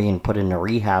 I'm being put into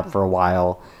rehab for a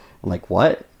while." I'm like,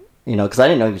 "What?" Because I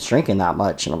didn't know he was drinking that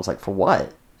much, and I was like, "For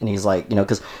what?" And he's like,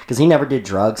 because he never did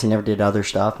drugs, he never did other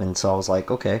stuff, and so I was like,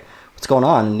 "Okay, what's going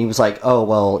on?" And he was like, "Oh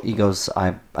well," he goes,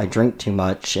 I drink too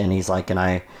much," and he's like, "And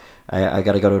I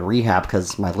got to go to rehab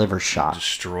because my liver's shot."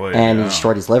 Destroyed. And he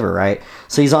destroyed his liver, right?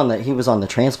 So he was on the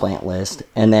transplant list,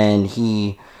 and then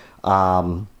he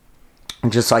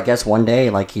just, I guess, one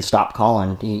day, like, he stopped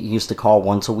calling. He used to call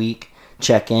once a week,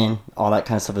 check in, all that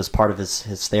kind of stuff as part of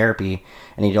his therapy.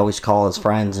 And he'd always call his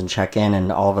friends and check in,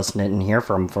 and all of us didn't hear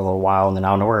from him for a little while. And then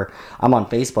out of nowhere, I'm on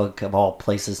Facebook, of all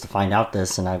places, to find out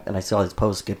this, and I see all these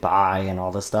posts, goodbye, and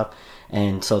all this stuff.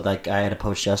 And so, like, I had a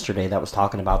post yesterday that was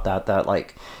talking about that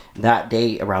like, that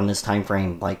date around this time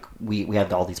frame, like, we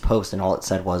had all these posts, and all it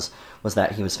said was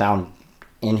that he was found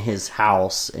in his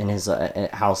house, and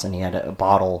he had a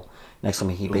bottle next to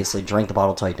me. He basically drank the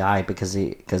bottle till he died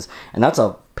and that's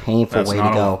a painful way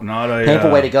to go. Painful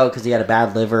way to go, because he had a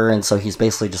bad liver, and so he's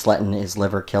basically just letting his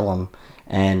liver kill him.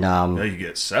 And you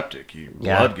get septic.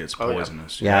 Blood gets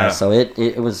poisonous. Yeah. So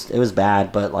it was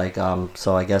bad, but like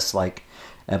so I guess like.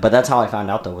 But that's how I found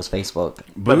out, though, was Facebook.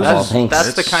 But that's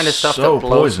the kind of stuff so that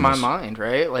blows poisonous. my mind,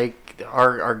 right? Like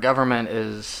our government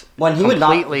is when he would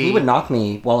knock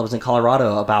me while I was in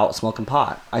Colorado about smoking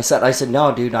pot. I said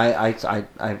no, dude. I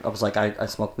was like, I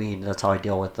smoke weed. That's how I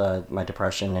deal with my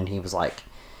depression. And he was like,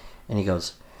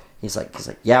 he's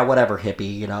like, yeah, whatever,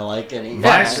 hippie, like. And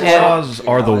Vice laws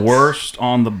are the worst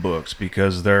on the books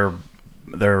because they're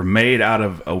made out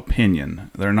of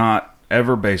opinion. They're not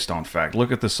ever based on fact.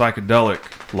 Look at the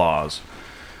psychedelic laws.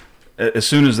 As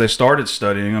soon as they started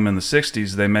studying them in the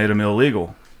 60s, they made them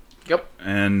illegal. Yep.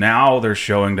 And now they're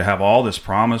showing to have all this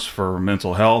promise for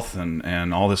mental health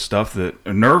and all this stuff, that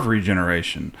nerve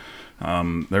regeneration.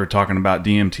 They were talking about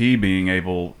DMT being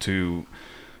able to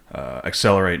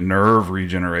accelerate nerve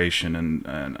regeneration,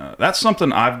 and that's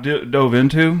something I've dove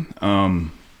into.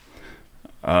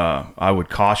 I would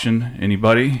caution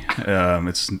anybody.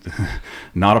 It's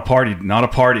not a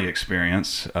party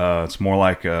experience. It's more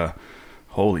like,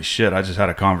 holy shit! I just had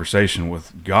a conversation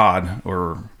with God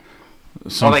or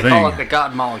something. Well, they call it the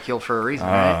God molecule for a reason,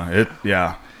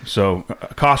 right? So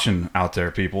caution out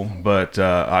there, people. But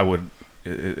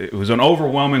It was an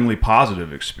overwhelmingly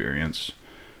positive experience,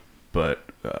 but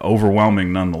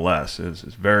overwhelming nonetheless. It's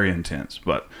very intense.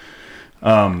 But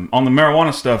on the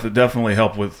marijuana stuff, it definitely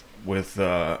helped with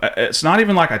it's not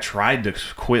even like I tried to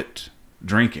quit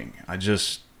drinking. I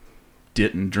just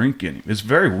didn't drink any. It's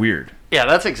very weird. Yeah,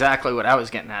 that's exactly what I was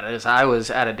getting at. Is I was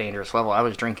at a dangerous level. I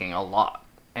was drinking a lot,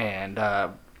 and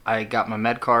I got my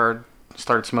med card,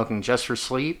 started smoking just for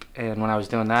sleep, and when I was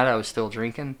doing that, I was still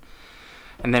drinking.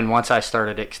 And then once I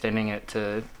started extending it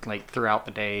to like throughout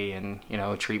the day, and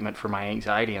treatment for my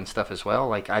anxiety and stuff as well,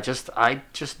 like I just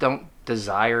don't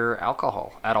desire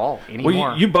alcohol at all anymore.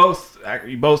 Well, you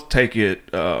both take it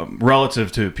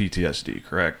relative to PTSD,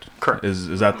 correct? Correct.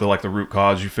 Is that the root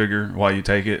cause you figure why you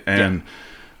take it? And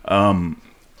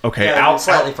okay, yeah,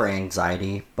 slightly for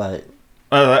anxiety, but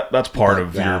that's part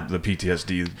of the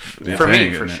PTSD for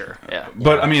me, for sure. Yeah.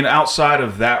 But I mean, outside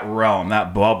of that realm,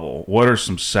 that bubble, what are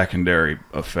some secondary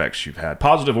effects you've had,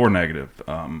 positive or negative,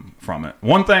 from it?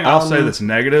 One thing I'll say that's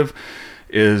negative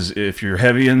is if you're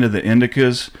heavy into the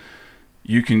indicas,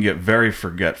 you can get very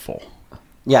forgetful.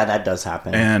 Yeah, that does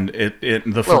happen. And the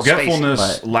Little forgetfulness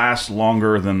spacey, but- lasts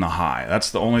longer than the high.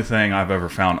 That's the only thing I've ever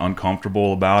found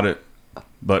uncomfortable about it.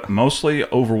 But mostly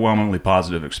overwhelmingly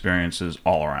positive experiences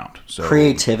all around. So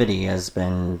Creativity has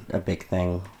been a big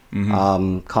thing.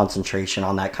 Concentration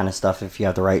on that kind of stuff if you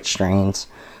have the right strains.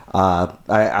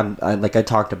 I like I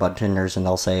talked to budtenders and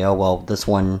they'll say, oh well, this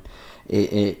one,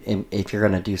 if you're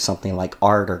gonna do something like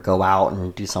art or go out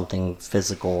and do something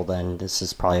physical, then this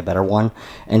is probably a better one.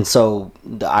 And so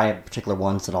I have particular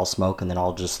ones that I'll smoke and then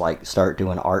I'll just like start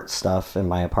doing art stuff in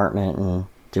my apartment and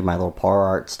do my little par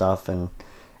art stuff, and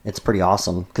it's pretty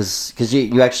awesome because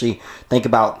you actually think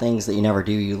about things that you never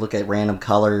do. You look at random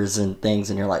colors and things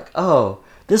and you're like, oh,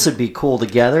 this would be cool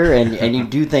together, and you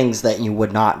do things that you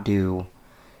would not do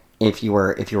if you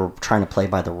were trying to play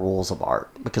by the rules of art,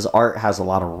 because art has a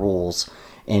lot of rules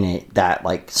in it that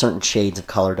like certain shades of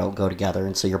color don't go together,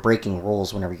 and so you're breaking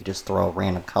rules whenever you just throw a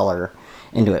random color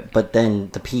into it. But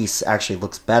then the piece actually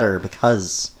looks better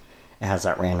because it has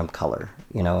that random color,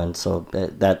 and so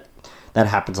that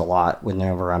happens a lot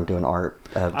whenever I'm doing art.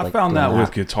 I found that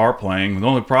with guitar playing. The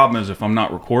only problem is if I'm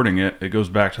not recording it, it goes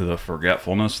back to the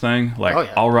forgetfulness thing. Like, Oh,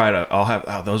 yeah. I'll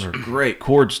have, those are great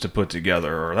chords to put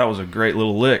together, or that was a great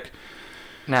little lick.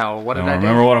 Now, what I did don't I do?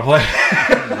 remember what I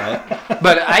played.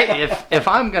 But if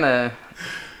I'm gonna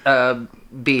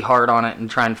be hard on it and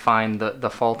try and find the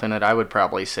fault in it, I would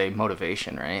probably say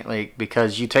motivation, right? Like,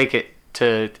 because you take it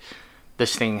to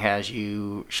this thing has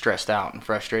you stressed out and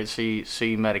frustrated, so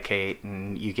you medicate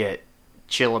and you get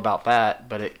chill about that,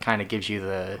 but it kind of gives you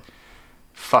the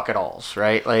fuck it alls,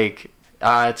 right? Like,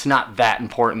 it's not that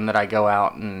important that I go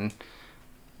out and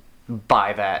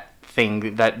buy that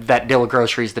thing, that deal of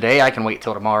groceries today. I can wait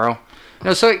till tomorrow.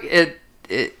 So it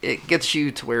gets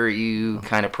you to where you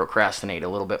kind of procrastinate a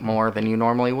little bit more than you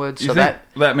normally would. So You think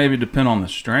that maybe depend on the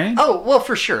strain? Oh, well,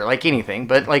 for sure, like anything.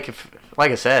 But like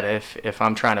I said, if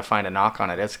I'm trying to find a knock on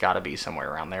it, it's got to be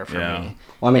somewhere around there for me.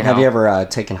 Well, I mean, have you ever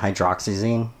taken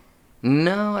hydroxyzine?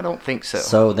 No, I don't think so.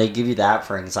 So they give you that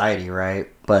for anxiety, right?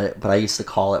 But I used to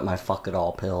call it my fuck it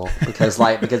all pill because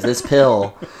this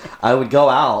pill, I would go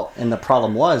out and the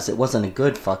problem was it wasn't a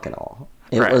good fuck it all.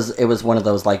 It was one of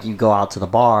those like you go out to the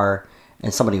bar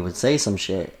and somebody would say some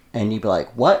shit and you'd be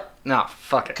like, what? No,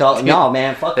 fuck it. No,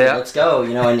 man, fuck it, let's go,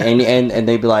 and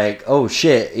they'd be like, oh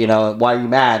shit, why are you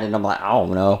mad? And I'm like, I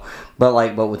don't know.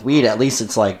 But with weed, at least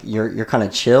it's like you're kind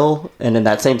of chill, and in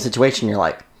that same situation, you're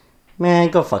like, man,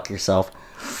 go fuck yourself.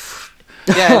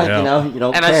 Yeah, you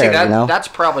don't and care. I see that's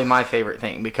probably my favorite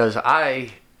thing because I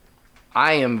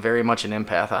am very much an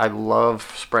empath. I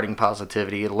love spreading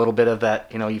positivity, a little bit of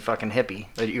that, you fucking hippie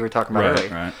that you were talking about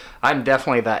earlier. Right. I'm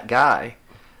definitely that guy.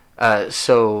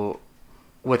 So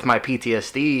with my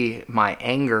PTSD, my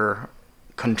anger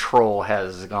control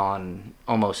has gone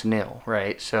almost nil,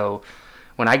 right? So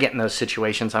when I get in those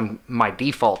situations, my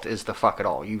default is the fuck it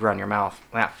all. You run your mouth,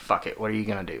 fuck it. What are you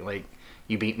gonna do? Like,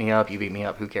 you beat me up,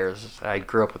 who cares? I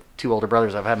grew up with 2 older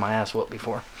brothers. I've had my ass whooped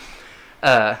before.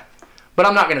 But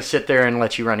I'm not gonna sit there and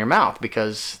let you run your mouth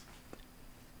because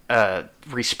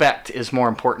respect is more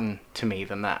important to me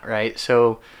than that, right?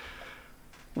 So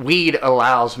weed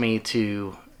allows me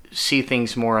to see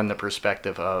things more in the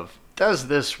perspective of, does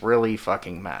this really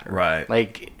fucking matter? Right.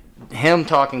 Like, him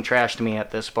talking trash to me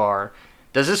at this bar,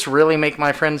 does this really make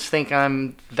my friends think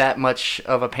I'm that much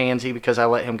of a pansy because I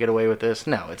let him get away with this?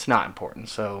 No, it's not important.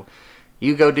 So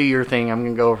you go do your thing. I'm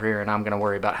going to go over here and I'm going to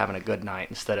worry about having a good night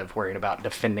instead of worrying about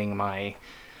defending my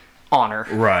honor.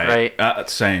 Right.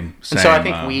 Same. And so I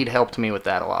think weed helped me with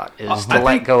that a lot, is to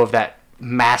let go of that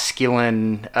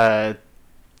masculine,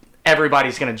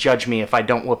 everybody's going to judge me if I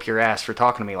don't whoop your ass for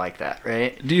talking to me like that,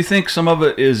 right? Do you think some of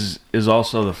it is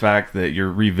also the fact that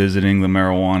you're revisiting the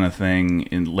marijuana thing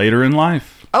later in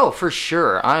life? Oh, for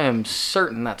sure. I am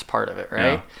certain that's part of it,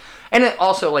 right? Yeah. And it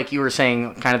also, like you were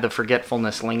saying, kind of the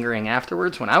forgetfulness lingering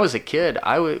afterwards. When I was a kid,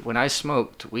 when I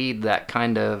smoked weed, that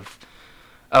kind of,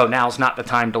 oh, now's not the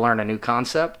time to learn a new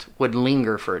concept, would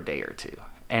linger for a day or two.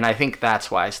 And I think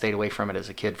that's why I stayed away from it as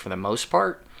a kid for the most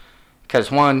part. Because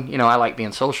one, I like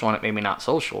being social and it made me not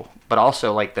social. But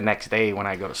also, like, the next day when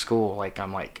I go to school, like,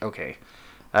 I'm like, okay,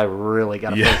 I really got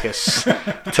to focus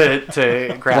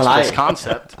to grasp this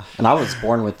concept. And I was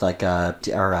born with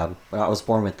ADHD.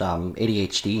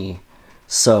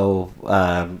 So,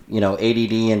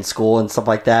 ADD in school and stuff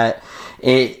like that,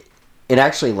 it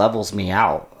actually levels me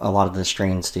out. A lot of the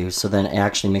strains do. So then it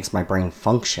actually makes my brain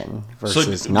function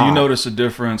versus not. Do you notice a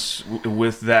difference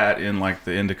with that in like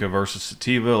the indica versus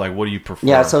sativa? Like, what do you prefer?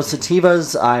 Yeah, so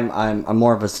sativas, I'm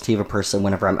more of a sativa person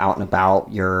whenever I'm out and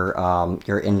about. Your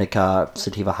indica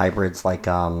sativa hybrids like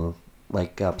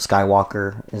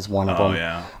Skywalker is one of them. Oh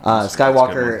yeah,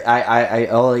 Skywalker. I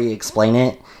only explain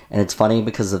it, and it's funny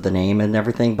because of the name and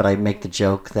everything. But I make the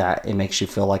joke that it makes you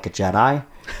feel like a Jedi,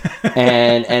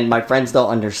 and my friends don't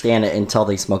understand it until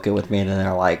they smoke it with me, and then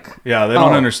they're like, yeah, they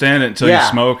don't understand it until you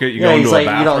smoke it. You go into a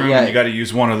bathroom, you got to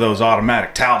use one of those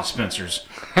automatic towel dispensers.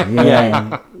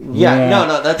 Yeah.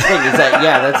 No, that's the thing is that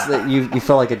that's you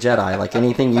feel like a Jedi. Like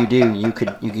anything you do, you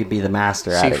could be the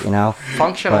master at it. You know,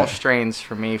 functional strains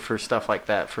for me for stuff like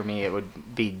that. For me, it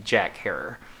would be Jack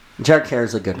Herer. Jack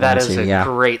Herer's a good one too. That is a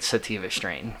great sativa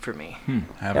strain for me.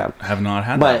 Have not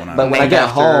had that one. But when I get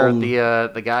home,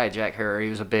 the guy Jack Herer, he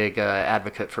was a big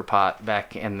advocate for pot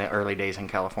back in the early days in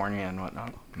California and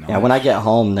whatnot. Yeah, when I get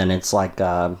home, then it's like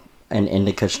an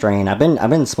indica strain. I've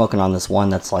been smoking on this one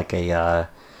that's like a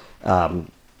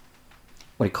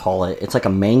what do you call it? It's like a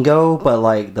mango, but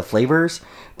like the flavors,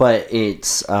 but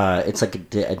it's like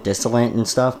a distillate and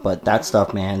stuff. But that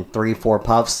stuff, man, 3-4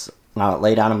 puffs, and I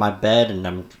lay down in my bed and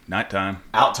I'm nighttime,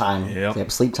 out time,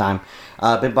 sleep time.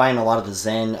 I've been buying a lot of the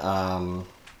Zen,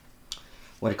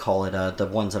 what do you call it? The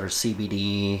ones that are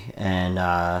CBD and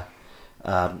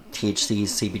THC,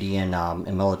 CBD, and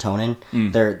melatonin.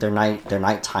 They're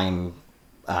nighttime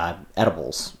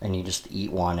edibles, and you just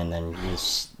eat one and then you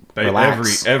just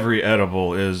relax. Every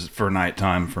edible is for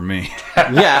nighttime for me.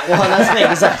 Yeah, well, that's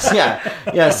the thing.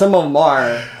 Yeah. Some of them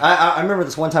are. I remember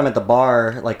this one time at the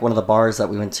bar, like one of the bars that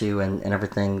we went to, and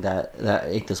everything that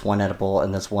ate this one edible,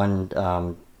 and this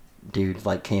one dude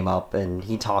like came up, and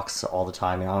he talks all the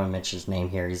time. And I'm gonna mention his name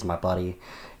here. He's my buddy,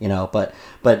 you know. But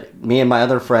me and my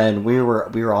other friend, we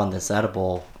were on this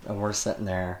edible, and we're sitting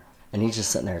there, and he's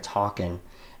just sitting there talking,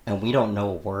 and we don't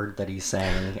know a word that he's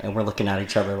saying, and we're looking at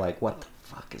each other like, what the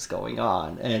fuck is going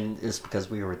on? And it's because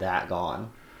we were that gone.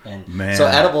 And so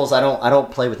edibles, I don't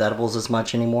play with edibles as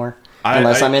much anymore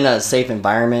unless I'm in a safe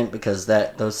environment, because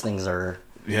those things are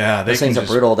those things are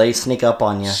brutal. They sneak up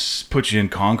on you, put you in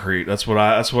concrete. That's what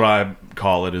I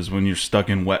call it, is when you're stuck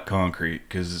in wet concrete,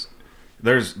 because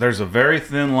there's a very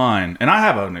thin line, and I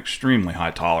have an extremely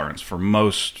high tolerance for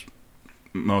most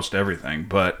everything,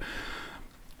 but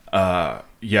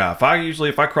if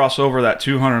I cross over that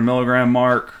 200 milligram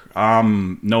mark,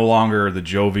 I'm no longer the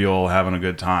jovial having a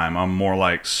good time. I'm more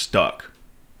like stuck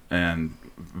and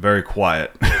very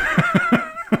quiet.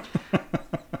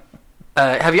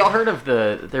 Have y'all heard of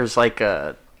there's like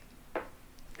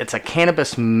it's a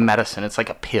cannabis medicine. It's like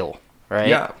a pill, right?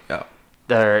 Yeah.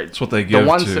 That's what they give. The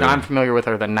ones that I'm familiar with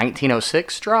are the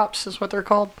 1906 drops is what they're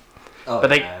called. Oh, but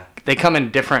they come in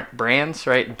different brands,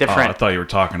 right? Different. Oh, I thought you were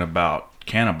talking about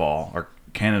Cannaball or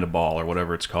Canadaball or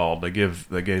whatever it's called. They gave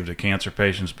to cancer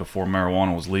patients before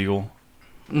marijuana was legal.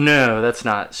 No, that's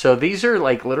not. So these are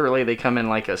like literally they come in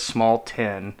like a small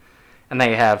tin, and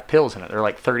they have pills in it. They're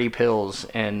like 30 pills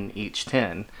in each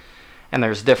tin, and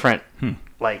there's different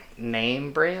like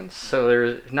name brands. So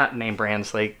there's not name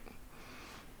brands like,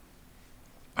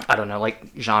 I don't know,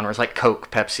 like genres like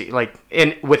Coke, Pepsi. Like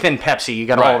within Pepsi, you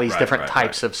got all these different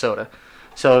types of soda.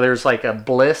 So there's like a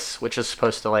Bliss, which is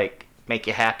supposed to like make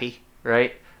you happy.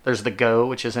 Right? There's the Go,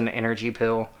 which is an energy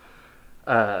pill.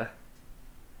 A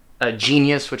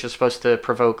Genius, which is supposed to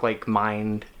provoke like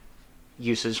mind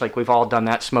usage. Like we've all done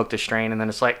that, smoked a strain, and then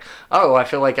it's like, oh, I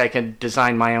feel like I can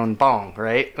design my own bong,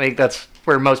 right? Like that's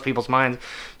where most people's minds.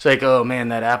 It's like, oh man,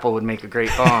 that apple would make a great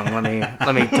bong. Let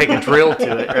me take a drill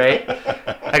to it, right?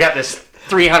 I got this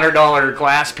 $300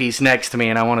 glass piece next to me,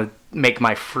 and I want to make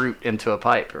my fruit into a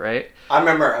pipe, right? I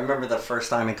remember the first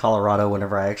time in Colorado,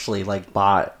 whenever I actually like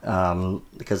bought,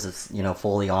 because it's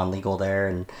fully on legal there,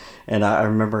 and I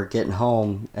remember getting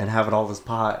home and having all this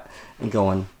pot and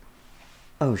going,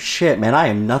 oh shit, man, I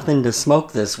have nothing to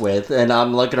smoke this with, and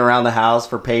I'm looking around the house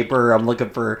for paper, I'm looking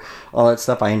for all that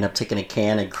stuff. I end up taking a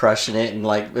can and crushing it and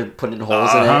like putting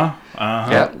holes in it.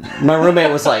 Yeah. My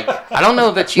roommate was like, I don't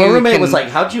know that you. My roommate was like,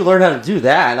 how'd you learn how to do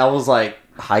that? And I was like,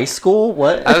 high school?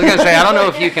 What? I was gonna say, I don't know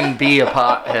if you can be a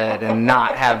pothead and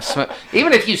not have smoke.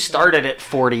 Even if you started at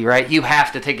 40, right? You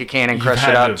have to take a can and crush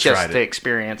it up just to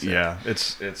experience it. Yeah,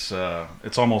 it's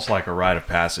almost like a rite of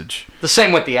passage. The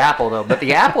same with the apple, though. But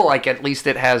the apple, like at least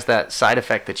it has that side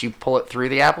effect that you pull it through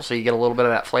the apple, so you get a little bit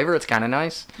of that flavor. It's kind of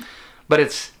nice, but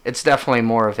it's definitely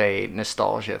more of a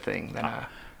nostalgia thing than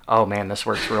oh man, this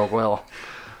works real well.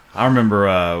 I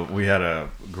remember we had a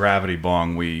gravity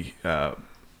bong we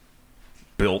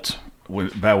built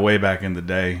way back in the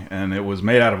day, and it was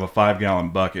made out of a 5-gallon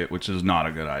bucket, which is not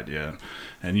a good idea.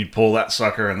 And you pull that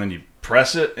sucker and then you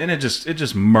press it, and it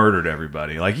just murdered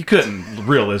everybody. Like you couldn't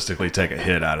realistically take a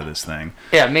hit out of this thing.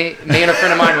 Yeah, me and a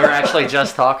friend of mine were actually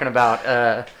just talking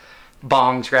about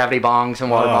bongs, gravity bongs, and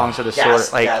water bongs of the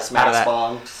sort, like gas out of mask that.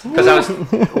 bongs. Because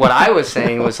what I was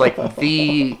saying was like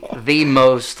the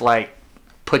most like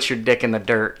put your dick in the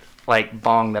dirt like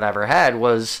bong that I ever had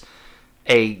was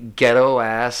a ghetto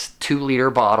ass 2-liter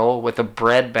bottle with a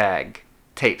bread bag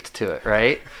taped to it,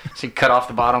 right? So you cut off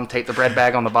the bottom, tape the bread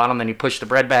bag on the bottom, then you push the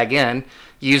bread bag in,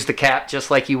 use the cap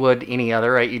just like you would any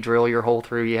other, right? You drill your hole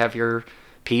through, you have your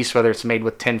piece, whether it's made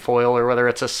with tin foil or whether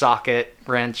it's a socket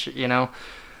wrench, you know,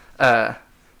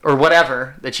 or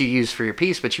whatever that you use for your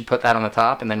piece, but you put that on the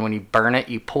top, and then when you burn it,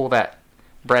 you pull that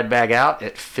bread bag out,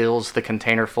 it fills the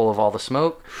container full of all the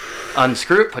smoke,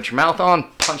 unscrew it, put your mouth on,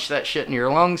 punch that shit in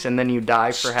your lungs, and then you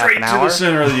die for half an hour. Straight to the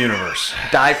center of the universe.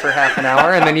 Die for half an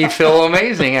hour, and then you feel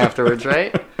amazing afterwards,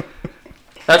 right?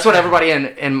 That's what everybody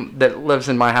in that lives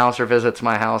in my house or visits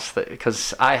my house,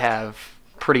 because I have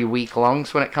pretty weak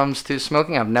lungs when it comes to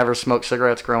smoking. I've never smoked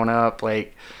cigarettes growing up,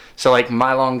 so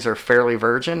my lungs are fairly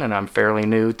virgin, and I'm fairly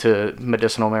new to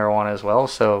medicinal marijuana as well.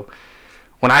 So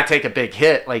when I take a big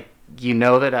hit, you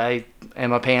know that I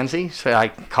am a pansy, so I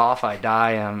cough, I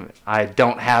die, I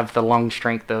don't have the lung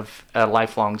strength of a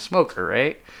lifelong smoker,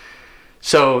 right?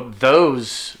 So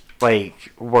those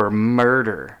were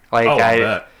murder. I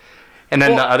bet. And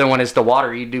then the other one is the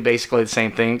water. You do basically the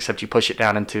same thing, except you push it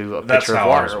down into a pitcher of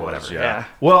water or whatever. Yeah.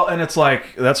 Well, and it's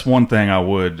that's one thing I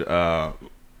would count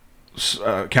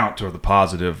toward the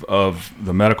positive of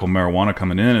the medical marijuana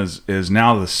coming in is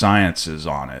now the science is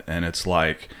on it, and it's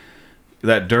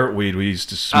that dirt weed we used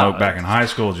to smoke back in high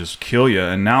school just kill you,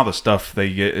 and now the stuff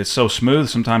they get, it's so smooth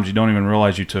sometimes you don't even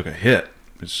realize you took a hit.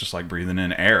 It's just like breathing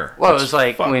in air. Well, it was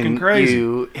like when crazy.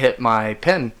 You hit my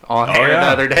pen on air the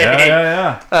other day.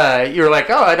 Yeah. You were like,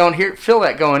 oh, I don't feel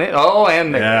that going in. Oh,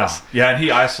 and there it is. Yeah, and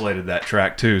he isolated that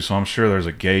track too, so I'm sure there's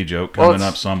a gay joke coming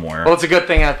up somewhere. Well, it's a good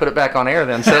thing I put it back on air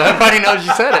then, so everybody knows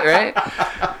you said it, right?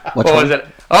 What was it?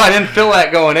 Oh, I didn't feel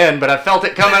that going in, but I felt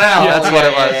it coming out. That's what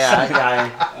it was. Yeah,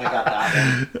 I got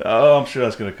that one. Oh, I'm sure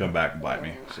that's going to come back and bite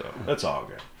me, so that's all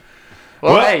good.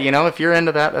 Well, hey, if you're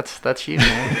into that, that's you,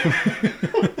 man.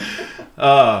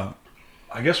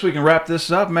 I guess we can wrap this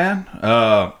up, man.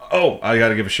 I got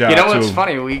to give a shout out to... You know what's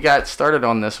funny? We got started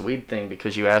on this weed thing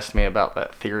because you asked me about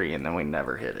that theory, and then we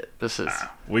never hit it. This is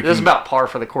about par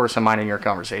for the course of mine and your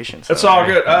conversation. So, it's all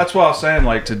good. That's what I was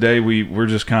saying. Today, we're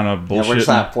just kind of bullshitting. Yeah, we're just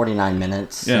at 49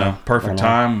 minutes. Perfect right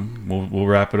time. We'll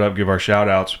wrap it up, give our shout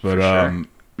outs. But, sure.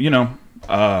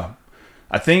 I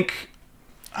think...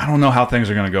 I don't know how things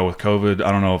are going to go with COVID. I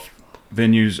don't know if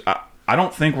venues... I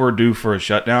don't think we're due for a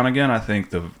shutdown again. I think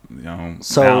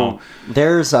So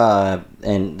there's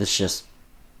and this just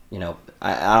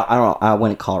I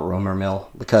wouldn't call it rumor mill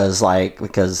because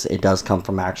it does come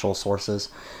from actual sources.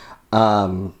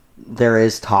 There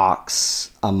is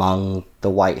talks among the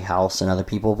White House and other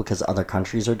people because other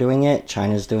countries are doing it.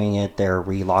 China's doing it. They're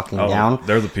relocking down.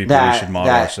 They're the people we should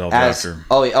model ourselves after.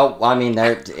 I mean,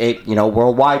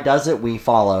 worldwide does it. We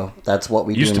follow. That's what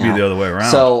we used do to now. Be the other way around.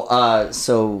 So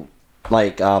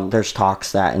there's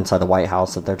talks that inside the White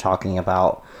House that they're talking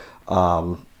about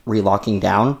relocking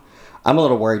down. I'm a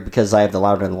little worried because I have the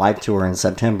Louder Than Life tour in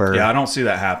September. Yeah, I don't see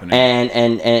that happening.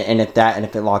 And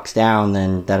if it locks down,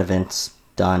 then that event's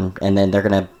done, and then they're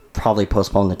gonna probably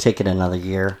postpone the ticket another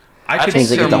year. I think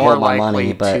they're more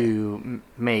likely to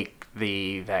make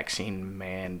the vaccine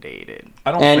mandated.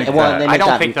 I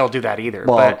don't think they'll do that either.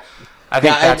 But I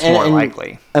think that's more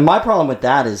likely. And my problem with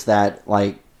that is that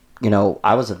I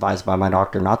was advised by my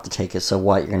doctor not to take it. So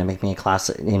what? You're going to make me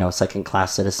a second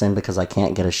class citizen because I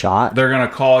can't get a shot? They're going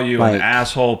to call you an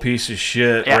asshole, piece of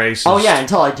shit, racist. Oh yeah,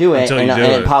 until I do it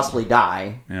and possibly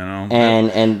die.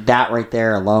 And that right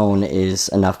there alone is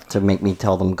enough to make me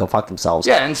tell them go fuck themselves.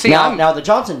 Yeah, and see now the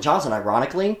Johnson & Johnson,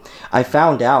 ironically, I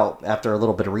found out after a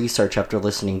little bit of research after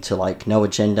listening to No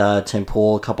Agenda, Tim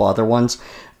Pool, a couple other ones,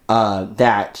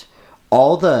 that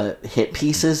all the hit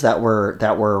pieces that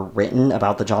were written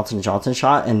about the Johnson & Johnson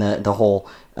shot and the whole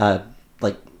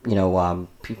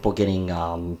people getting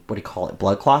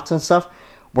blood clots and stuff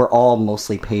were all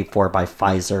mostly paid for by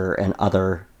Pfizer and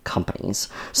other companies.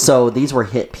 So these were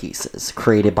hit pieces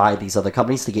created by these other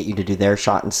companies to get you to do their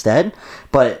shot instead.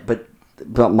 But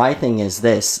my thing is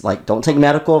this: don't take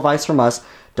medical advice from us.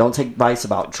 Don't take advice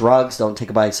about drugs. Don't take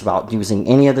advice about using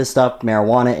any of this stuff,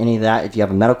 marijuana, any of that. If you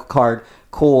have a medical card,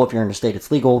 cool. If you're in a state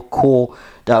it's legal, cool.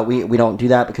 We don't do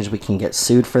that because we can get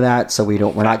sued for that. So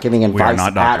we're not giving advice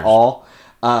at all.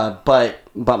 But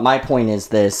my point is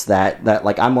this: that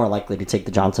I'm more likely to take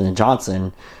the Johnson &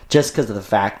 Johnson just because of the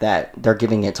fact that they're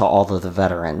giving it to all of the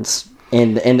veterans.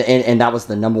 And that was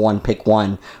the number one pick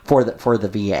one for the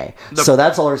VA. So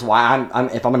that's the reason why I'm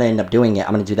if I'm going to end up doing it,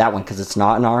 I'm going to do that one because it's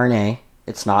not an RNA.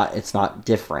 it's not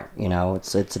different. You know,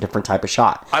 it's a different type of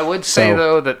shot. I would say So-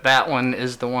 though that one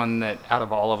is the one that out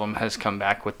of all of them has come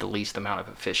back with the least amount of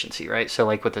efficiency, right? So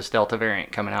like with this Delta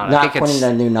variant coming out, I Not think according it's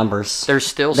to new numbers. they're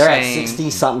still They're saying at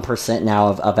 60-something% now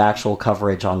of actual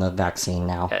coverage on the vaccine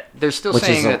now. they're still which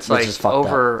saying is- it's which like is fucked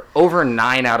over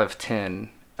 9 out of 10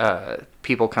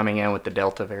 people coming in with the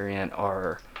Delta variant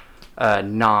are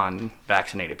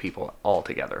non-vaccinated people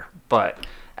altogether. But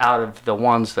out of the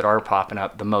ones that are popping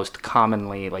up, the most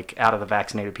commonly, like out of the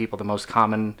vaccinated people, the most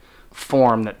common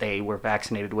form that they were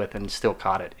vaccinated with and still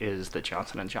caught it is the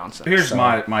Johnson & Johnson. Here's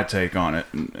my take on it,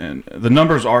 and the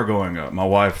numbers are going up. My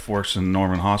wife works in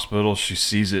Norman Hospital. She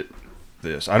sees it.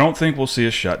 I don't think we'll see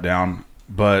a shutdown,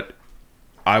 but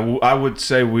I would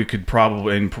say we could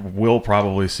probably and will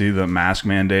probably see the mask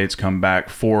mandates come back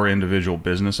for individual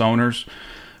business owners.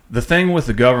 The thing with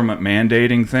the government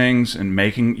mandating things and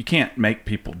you can't make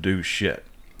people do shit.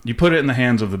 You put it in the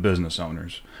hands of the business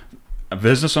owners. A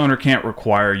business owner can't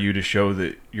require you to show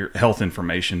your health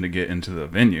information to get into the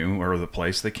venue or the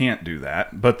place. They can't do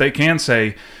that. But they can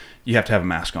say you have to have a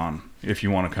mask on if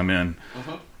you want to come in.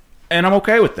 And I'm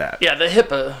okay with that. Yeah, the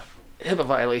HIPAA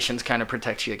violations kind of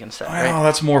protect you against that, right? Well,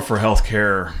 that's more for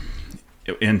healthcare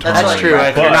internally. That's true.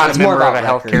 If But you're not a It's more member of a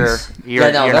about records. healthcare,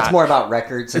 you're that's not. more about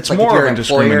records. It's like more if your of a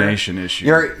discrimination issue.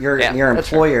 Your Yeah, that's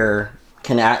employer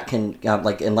can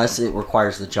like unless it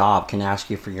requires the job, can ask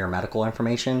you for your medical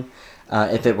information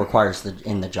if it requires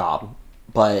in the job.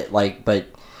 But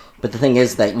the thing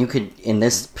is that you could, in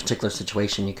this particular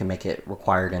situation, you can make it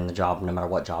required in the job no matter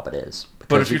what job it is. But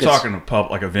Because if you're could talking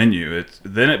like a venue,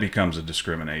 then it becomes a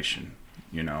discrimination,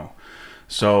 you know.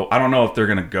 So I don't know if they're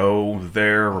going to go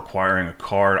there requiring a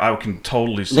card. I can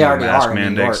totally see They the already mask are in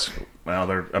New mandates. York. Well,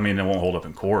 they won't hold up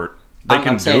in court. They I'm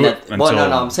can saying do it that, until.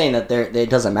 no, I'm saying that it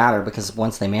doesn't matter because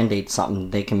once they mandate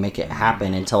something, they can make it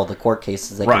happen until the court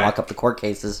cases. They Right. can lock up the court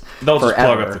cases They'll forever, just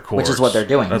plug up the which is what courts. they're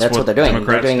doing. That's That's what what they're doing.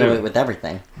 Democrats They're doing do. it with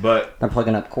everything. But They're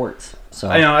plugging up courts. So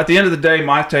at the end of the day,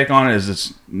 my take on it is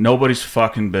it's nobody's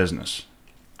fucking business.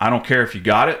 I don't care if you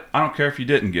got it. I don't care if you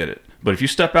didn't get it. But if you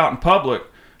step out in public,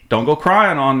 don't go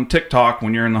crying on TikTok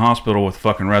when you're in the hospital with a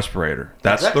fucking respirator.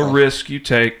 That's Exactly. the risk you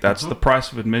take. That's the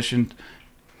price of admission.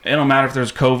 It don't matter if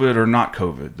there's COVID or not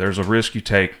COVID. There's a risk you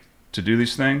take to do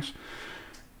these things.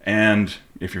 And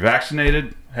if you're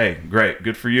vaccinated, hey, great.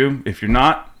 Good for you. If you're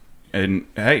not, and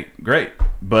hey, great.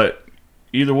 But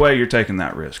either way, you're taking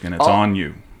that risk, and it's on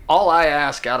you. All I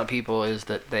ask out of people is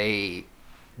that they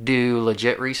do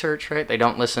legit research, right? They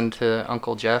don't listen to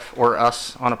Uncle Jeff or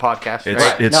us on a podcast, It's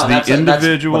right? it's No, the that's what I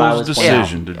individual's was pointing out.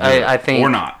 decision to do I it think or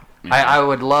not. I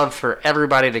would love for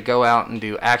everybody to go out and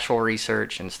do actual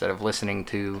research instead of listening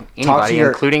to anybody,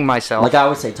 including myself. Like I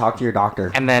always say, talk to your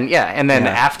doctor. and then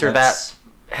after that's-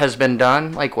 that has been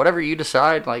done, like whatever you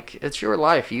decide, like it's your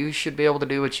life. You should be able to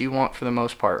do what you want for the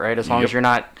most part, right? As long as Yep. you're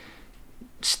not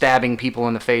stabbing people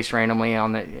in the face randomly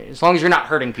as long as you're not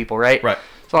hurting people, right? Right.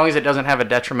 As long as it doesn't have a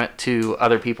detriment to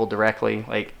other people directly.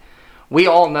 Like we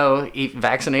all know,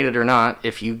 vaccinated or not,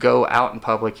 if you go out in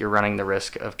public, you're running the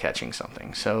risk of catching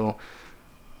something. So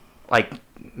like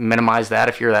minimize that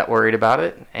if you're that worried about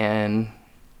it, and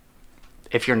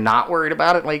if you're not worried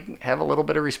about it, like have a little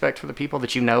bit of respect for the people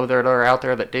that you know that are out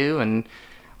there that do, and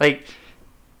like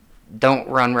don't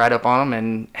run right up on them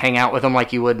and hang out with them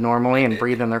like you would normally and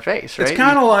breathe in their face, right? It's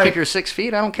kinda like- keep your 6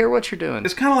 feet. I don't care what you're doing.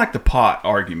 It's kind of like the pot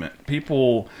argument.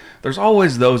 There's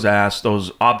always those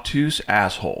obtuse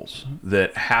assholes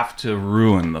that have to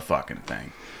ruin the fucking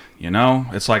thing. You know,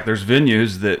 it's like there's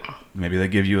venues that maybe they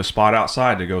give you a spot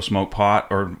outside to go smoke pot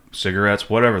or cigarettes,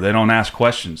 whatever. They don't ask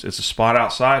questions. It's a spot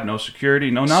outside, no security,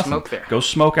 no nothing. Smoke there. Go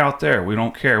smoke out there. We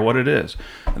don't care what it is.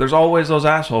 There's always those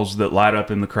assholes that light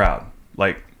up in the crowd.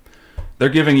 Like, they're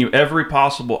giving you every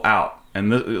possible out.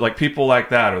 And like people like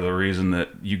that are the reason that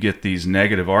you get these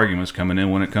negative arguments coming in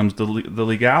when it comes to the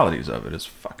legalities of it. It's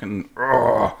fucking...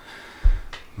 Ugh.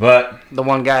 But The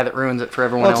one guy that ruins it for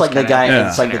everyone Well, else. it's like the kinda- guy. Yeah.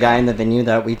 It's like the guy in the venue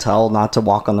that we tell not to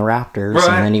walk on the rafters, Right.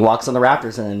 and then he walks on the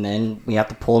rafters, and then we have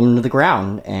to pull him to the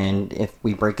ground. And if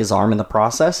we break his arm in the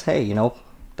process, hey,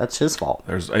 that's his fault.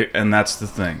 and that's the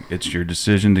thing. It's your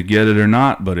decision to get it or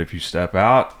not. But if you step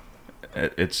out,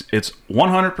 it's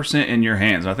 100% in your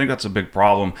hands. I think that's a big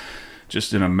problem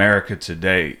just in America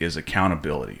today is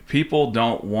accountability. People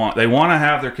they want to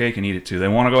have their cake and eat it too. They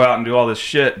want to go out and do all this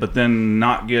shit, but then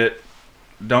not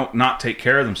take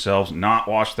care of themselves, not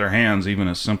wash their hands, even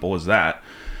as simple as that,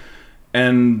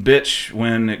 and bitch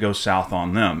when it goes south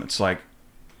on them. It's like,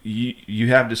 you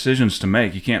have decisions to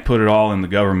make. You can't put it all in the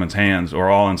government's hands or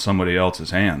all in somebody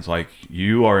else's hands. Like,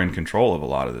 you are in control of a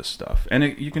lot of this stuff, and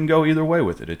you can go either way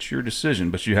with it. It's your decision,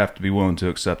 but you have to be willing to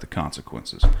accept the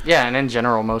consequences. Yeah, and in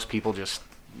general, most people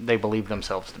they believe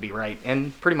themselves to be right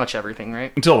in pretty much everything,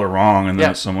 right? Until they're wrong, and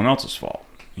then it's someone else's fault.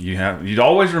 You'd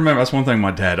always remember. That's one thing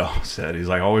my dad always said. He's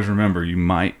like, always remember, you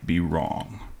might be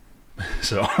wrong.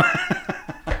 So.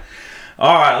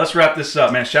 All right, let's wrap this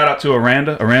up, man. Shout out to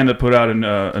Aranda. Aranda put out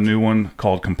a new one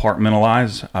called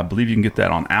Compartmentalize. I believe you can get that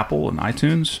on Apple and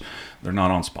iTunes. They're not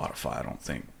on Spotify, I don't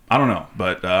think. I don't know,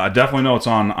 but I definitely know it's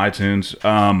on iTunes.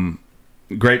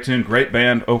 Great tune, great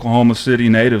band, Oklahoma City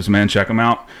natives, man. Check them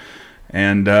out.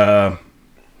 And I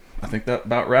think that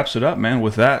about wraps it up, man.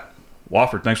 With that,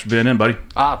 Wofford, thanks for being in, buddy.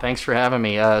 Thanks for having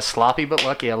me. Sloppy but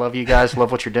lucky. I love you guys.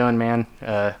 Love what you're doing, man.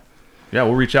 Yeah,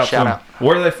 we'll reach out to them. Out.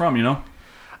 Where are they from, you know?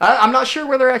 I'm not sure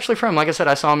where they're actually from. Like I said,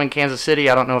 I saw them in Kansas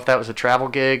City. I don't know if that was a travel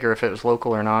gig or if it was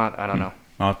local or not. I don't know.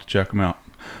 I'll have to check them out.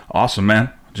 Awesome, man.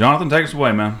 Jonathan, take us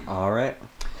away, man. All right.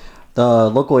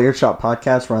 The Local Earshot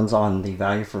podcast runs on the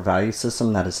value for value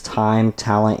system. That is time,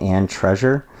 talent, and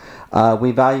treasure.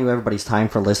 We value everybody's time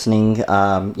for listening.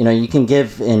 You can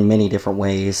give in many different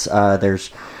ways.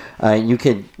 You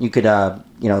could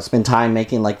spend time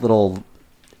making like little.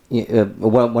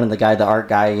 One of the art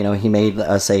guy, he made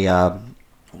us a.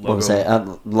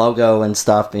 Logo and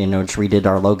stuff, just redid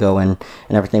our logo and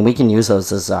everything. We can use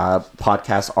those as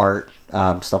podcast art,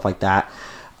 stuff like that.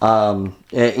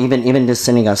 Even just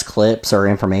sending us clips or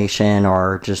information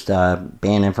or just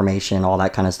band information, all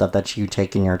that kind of stuff that you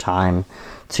take in your time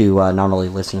to not only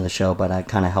listen to the show, but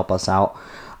kind of help us out.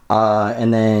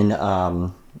 And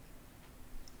then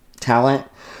talent.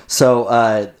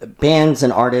 So bands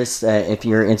and artists, if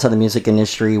you're into the music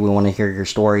industry, we want to hear your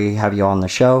story, have you on the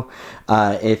show.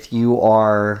 If you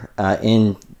are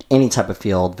in any type of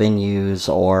field, venues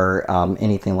or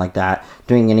anything like that,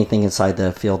 doing anything inside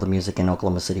the field of music in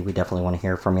Oklahoma City, we definitely want to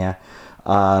hear from you.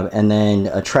 And then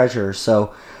a treasure.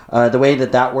 So the way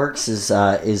that works is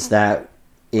that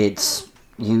it's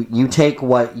you take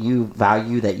what you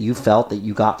value that you felt that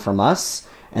you got from us,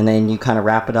 and then you kind of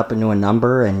wrap it up into a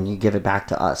number and you give it back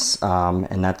to us.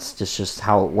 And that's just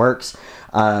how it works.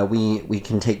 We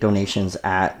can take donations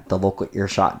at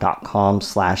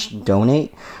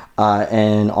thelocalearshot.com/donate.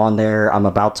 And on there, I'm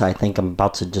about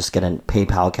to just get a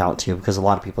PayPal account too, because a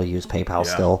lot of people use PayPal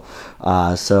still.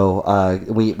 So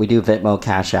we do Venmo,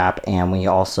 Cash App, and we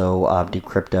also do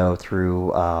crypto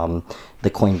through the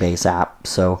Coinbase app.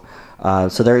 So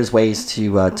there's ways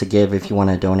to give if you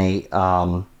want to donate.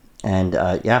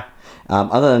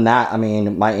 Other than that,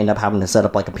 might end up having to set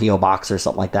up like a P.O. box or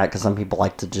something like that, because some people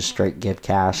like to just straight give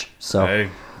cash. So,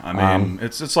 hey,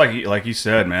 it's like you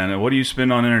said, man. What do you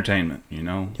spend on entertainment?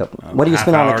 Yep. What do you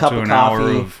spend on a cup of coffee?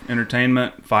 Hour of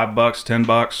entertainment, $5,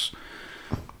 $10.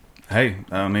 Hey,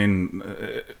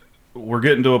 we're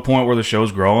getting to a point where the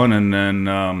show's growing, and then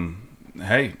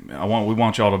hey, we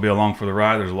want y'all to be along for the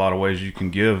ride. There's a lot of ways you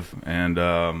can give, and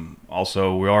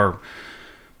also we are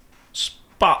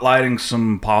spotlighting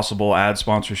some possible ad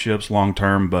sponsorships long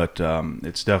term, but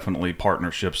it's definitely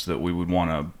partnerships that we would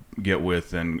want to get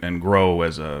with and grow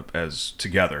as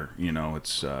together.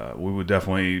 It's we would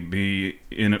definitely be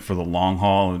in it for the long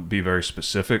haul and be very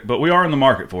specific, but we are in the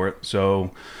market for it.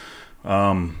 So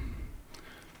I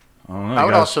don't know, I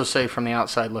would also say, from the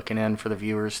outside looking in, for the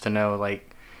viewers to know,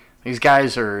 like, these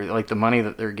guys are, like, the money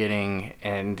that they're getting,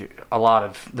 and a lot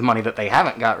of the money that they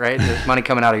haven't got, right? The money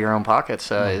coming out of your own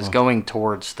pockets is going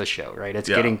towards the show, right? It's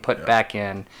getting put back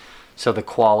in, so the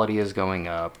quality is going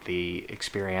up. The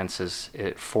experience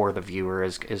for the viewer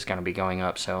is going to be going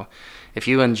up. So if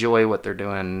you enjoy what they're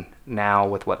doing now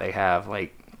with what they have,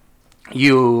 like,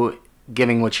 you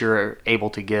giving what you're able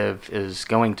to give is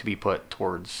going to be put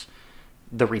towards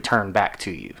the return back to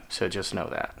you. So just know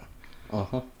that.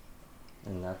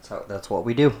 And that's what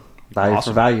we do. Value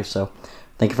for value. So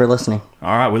thank you for listening.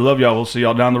 All right. We love y'all. We'll see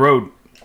y'all down the road.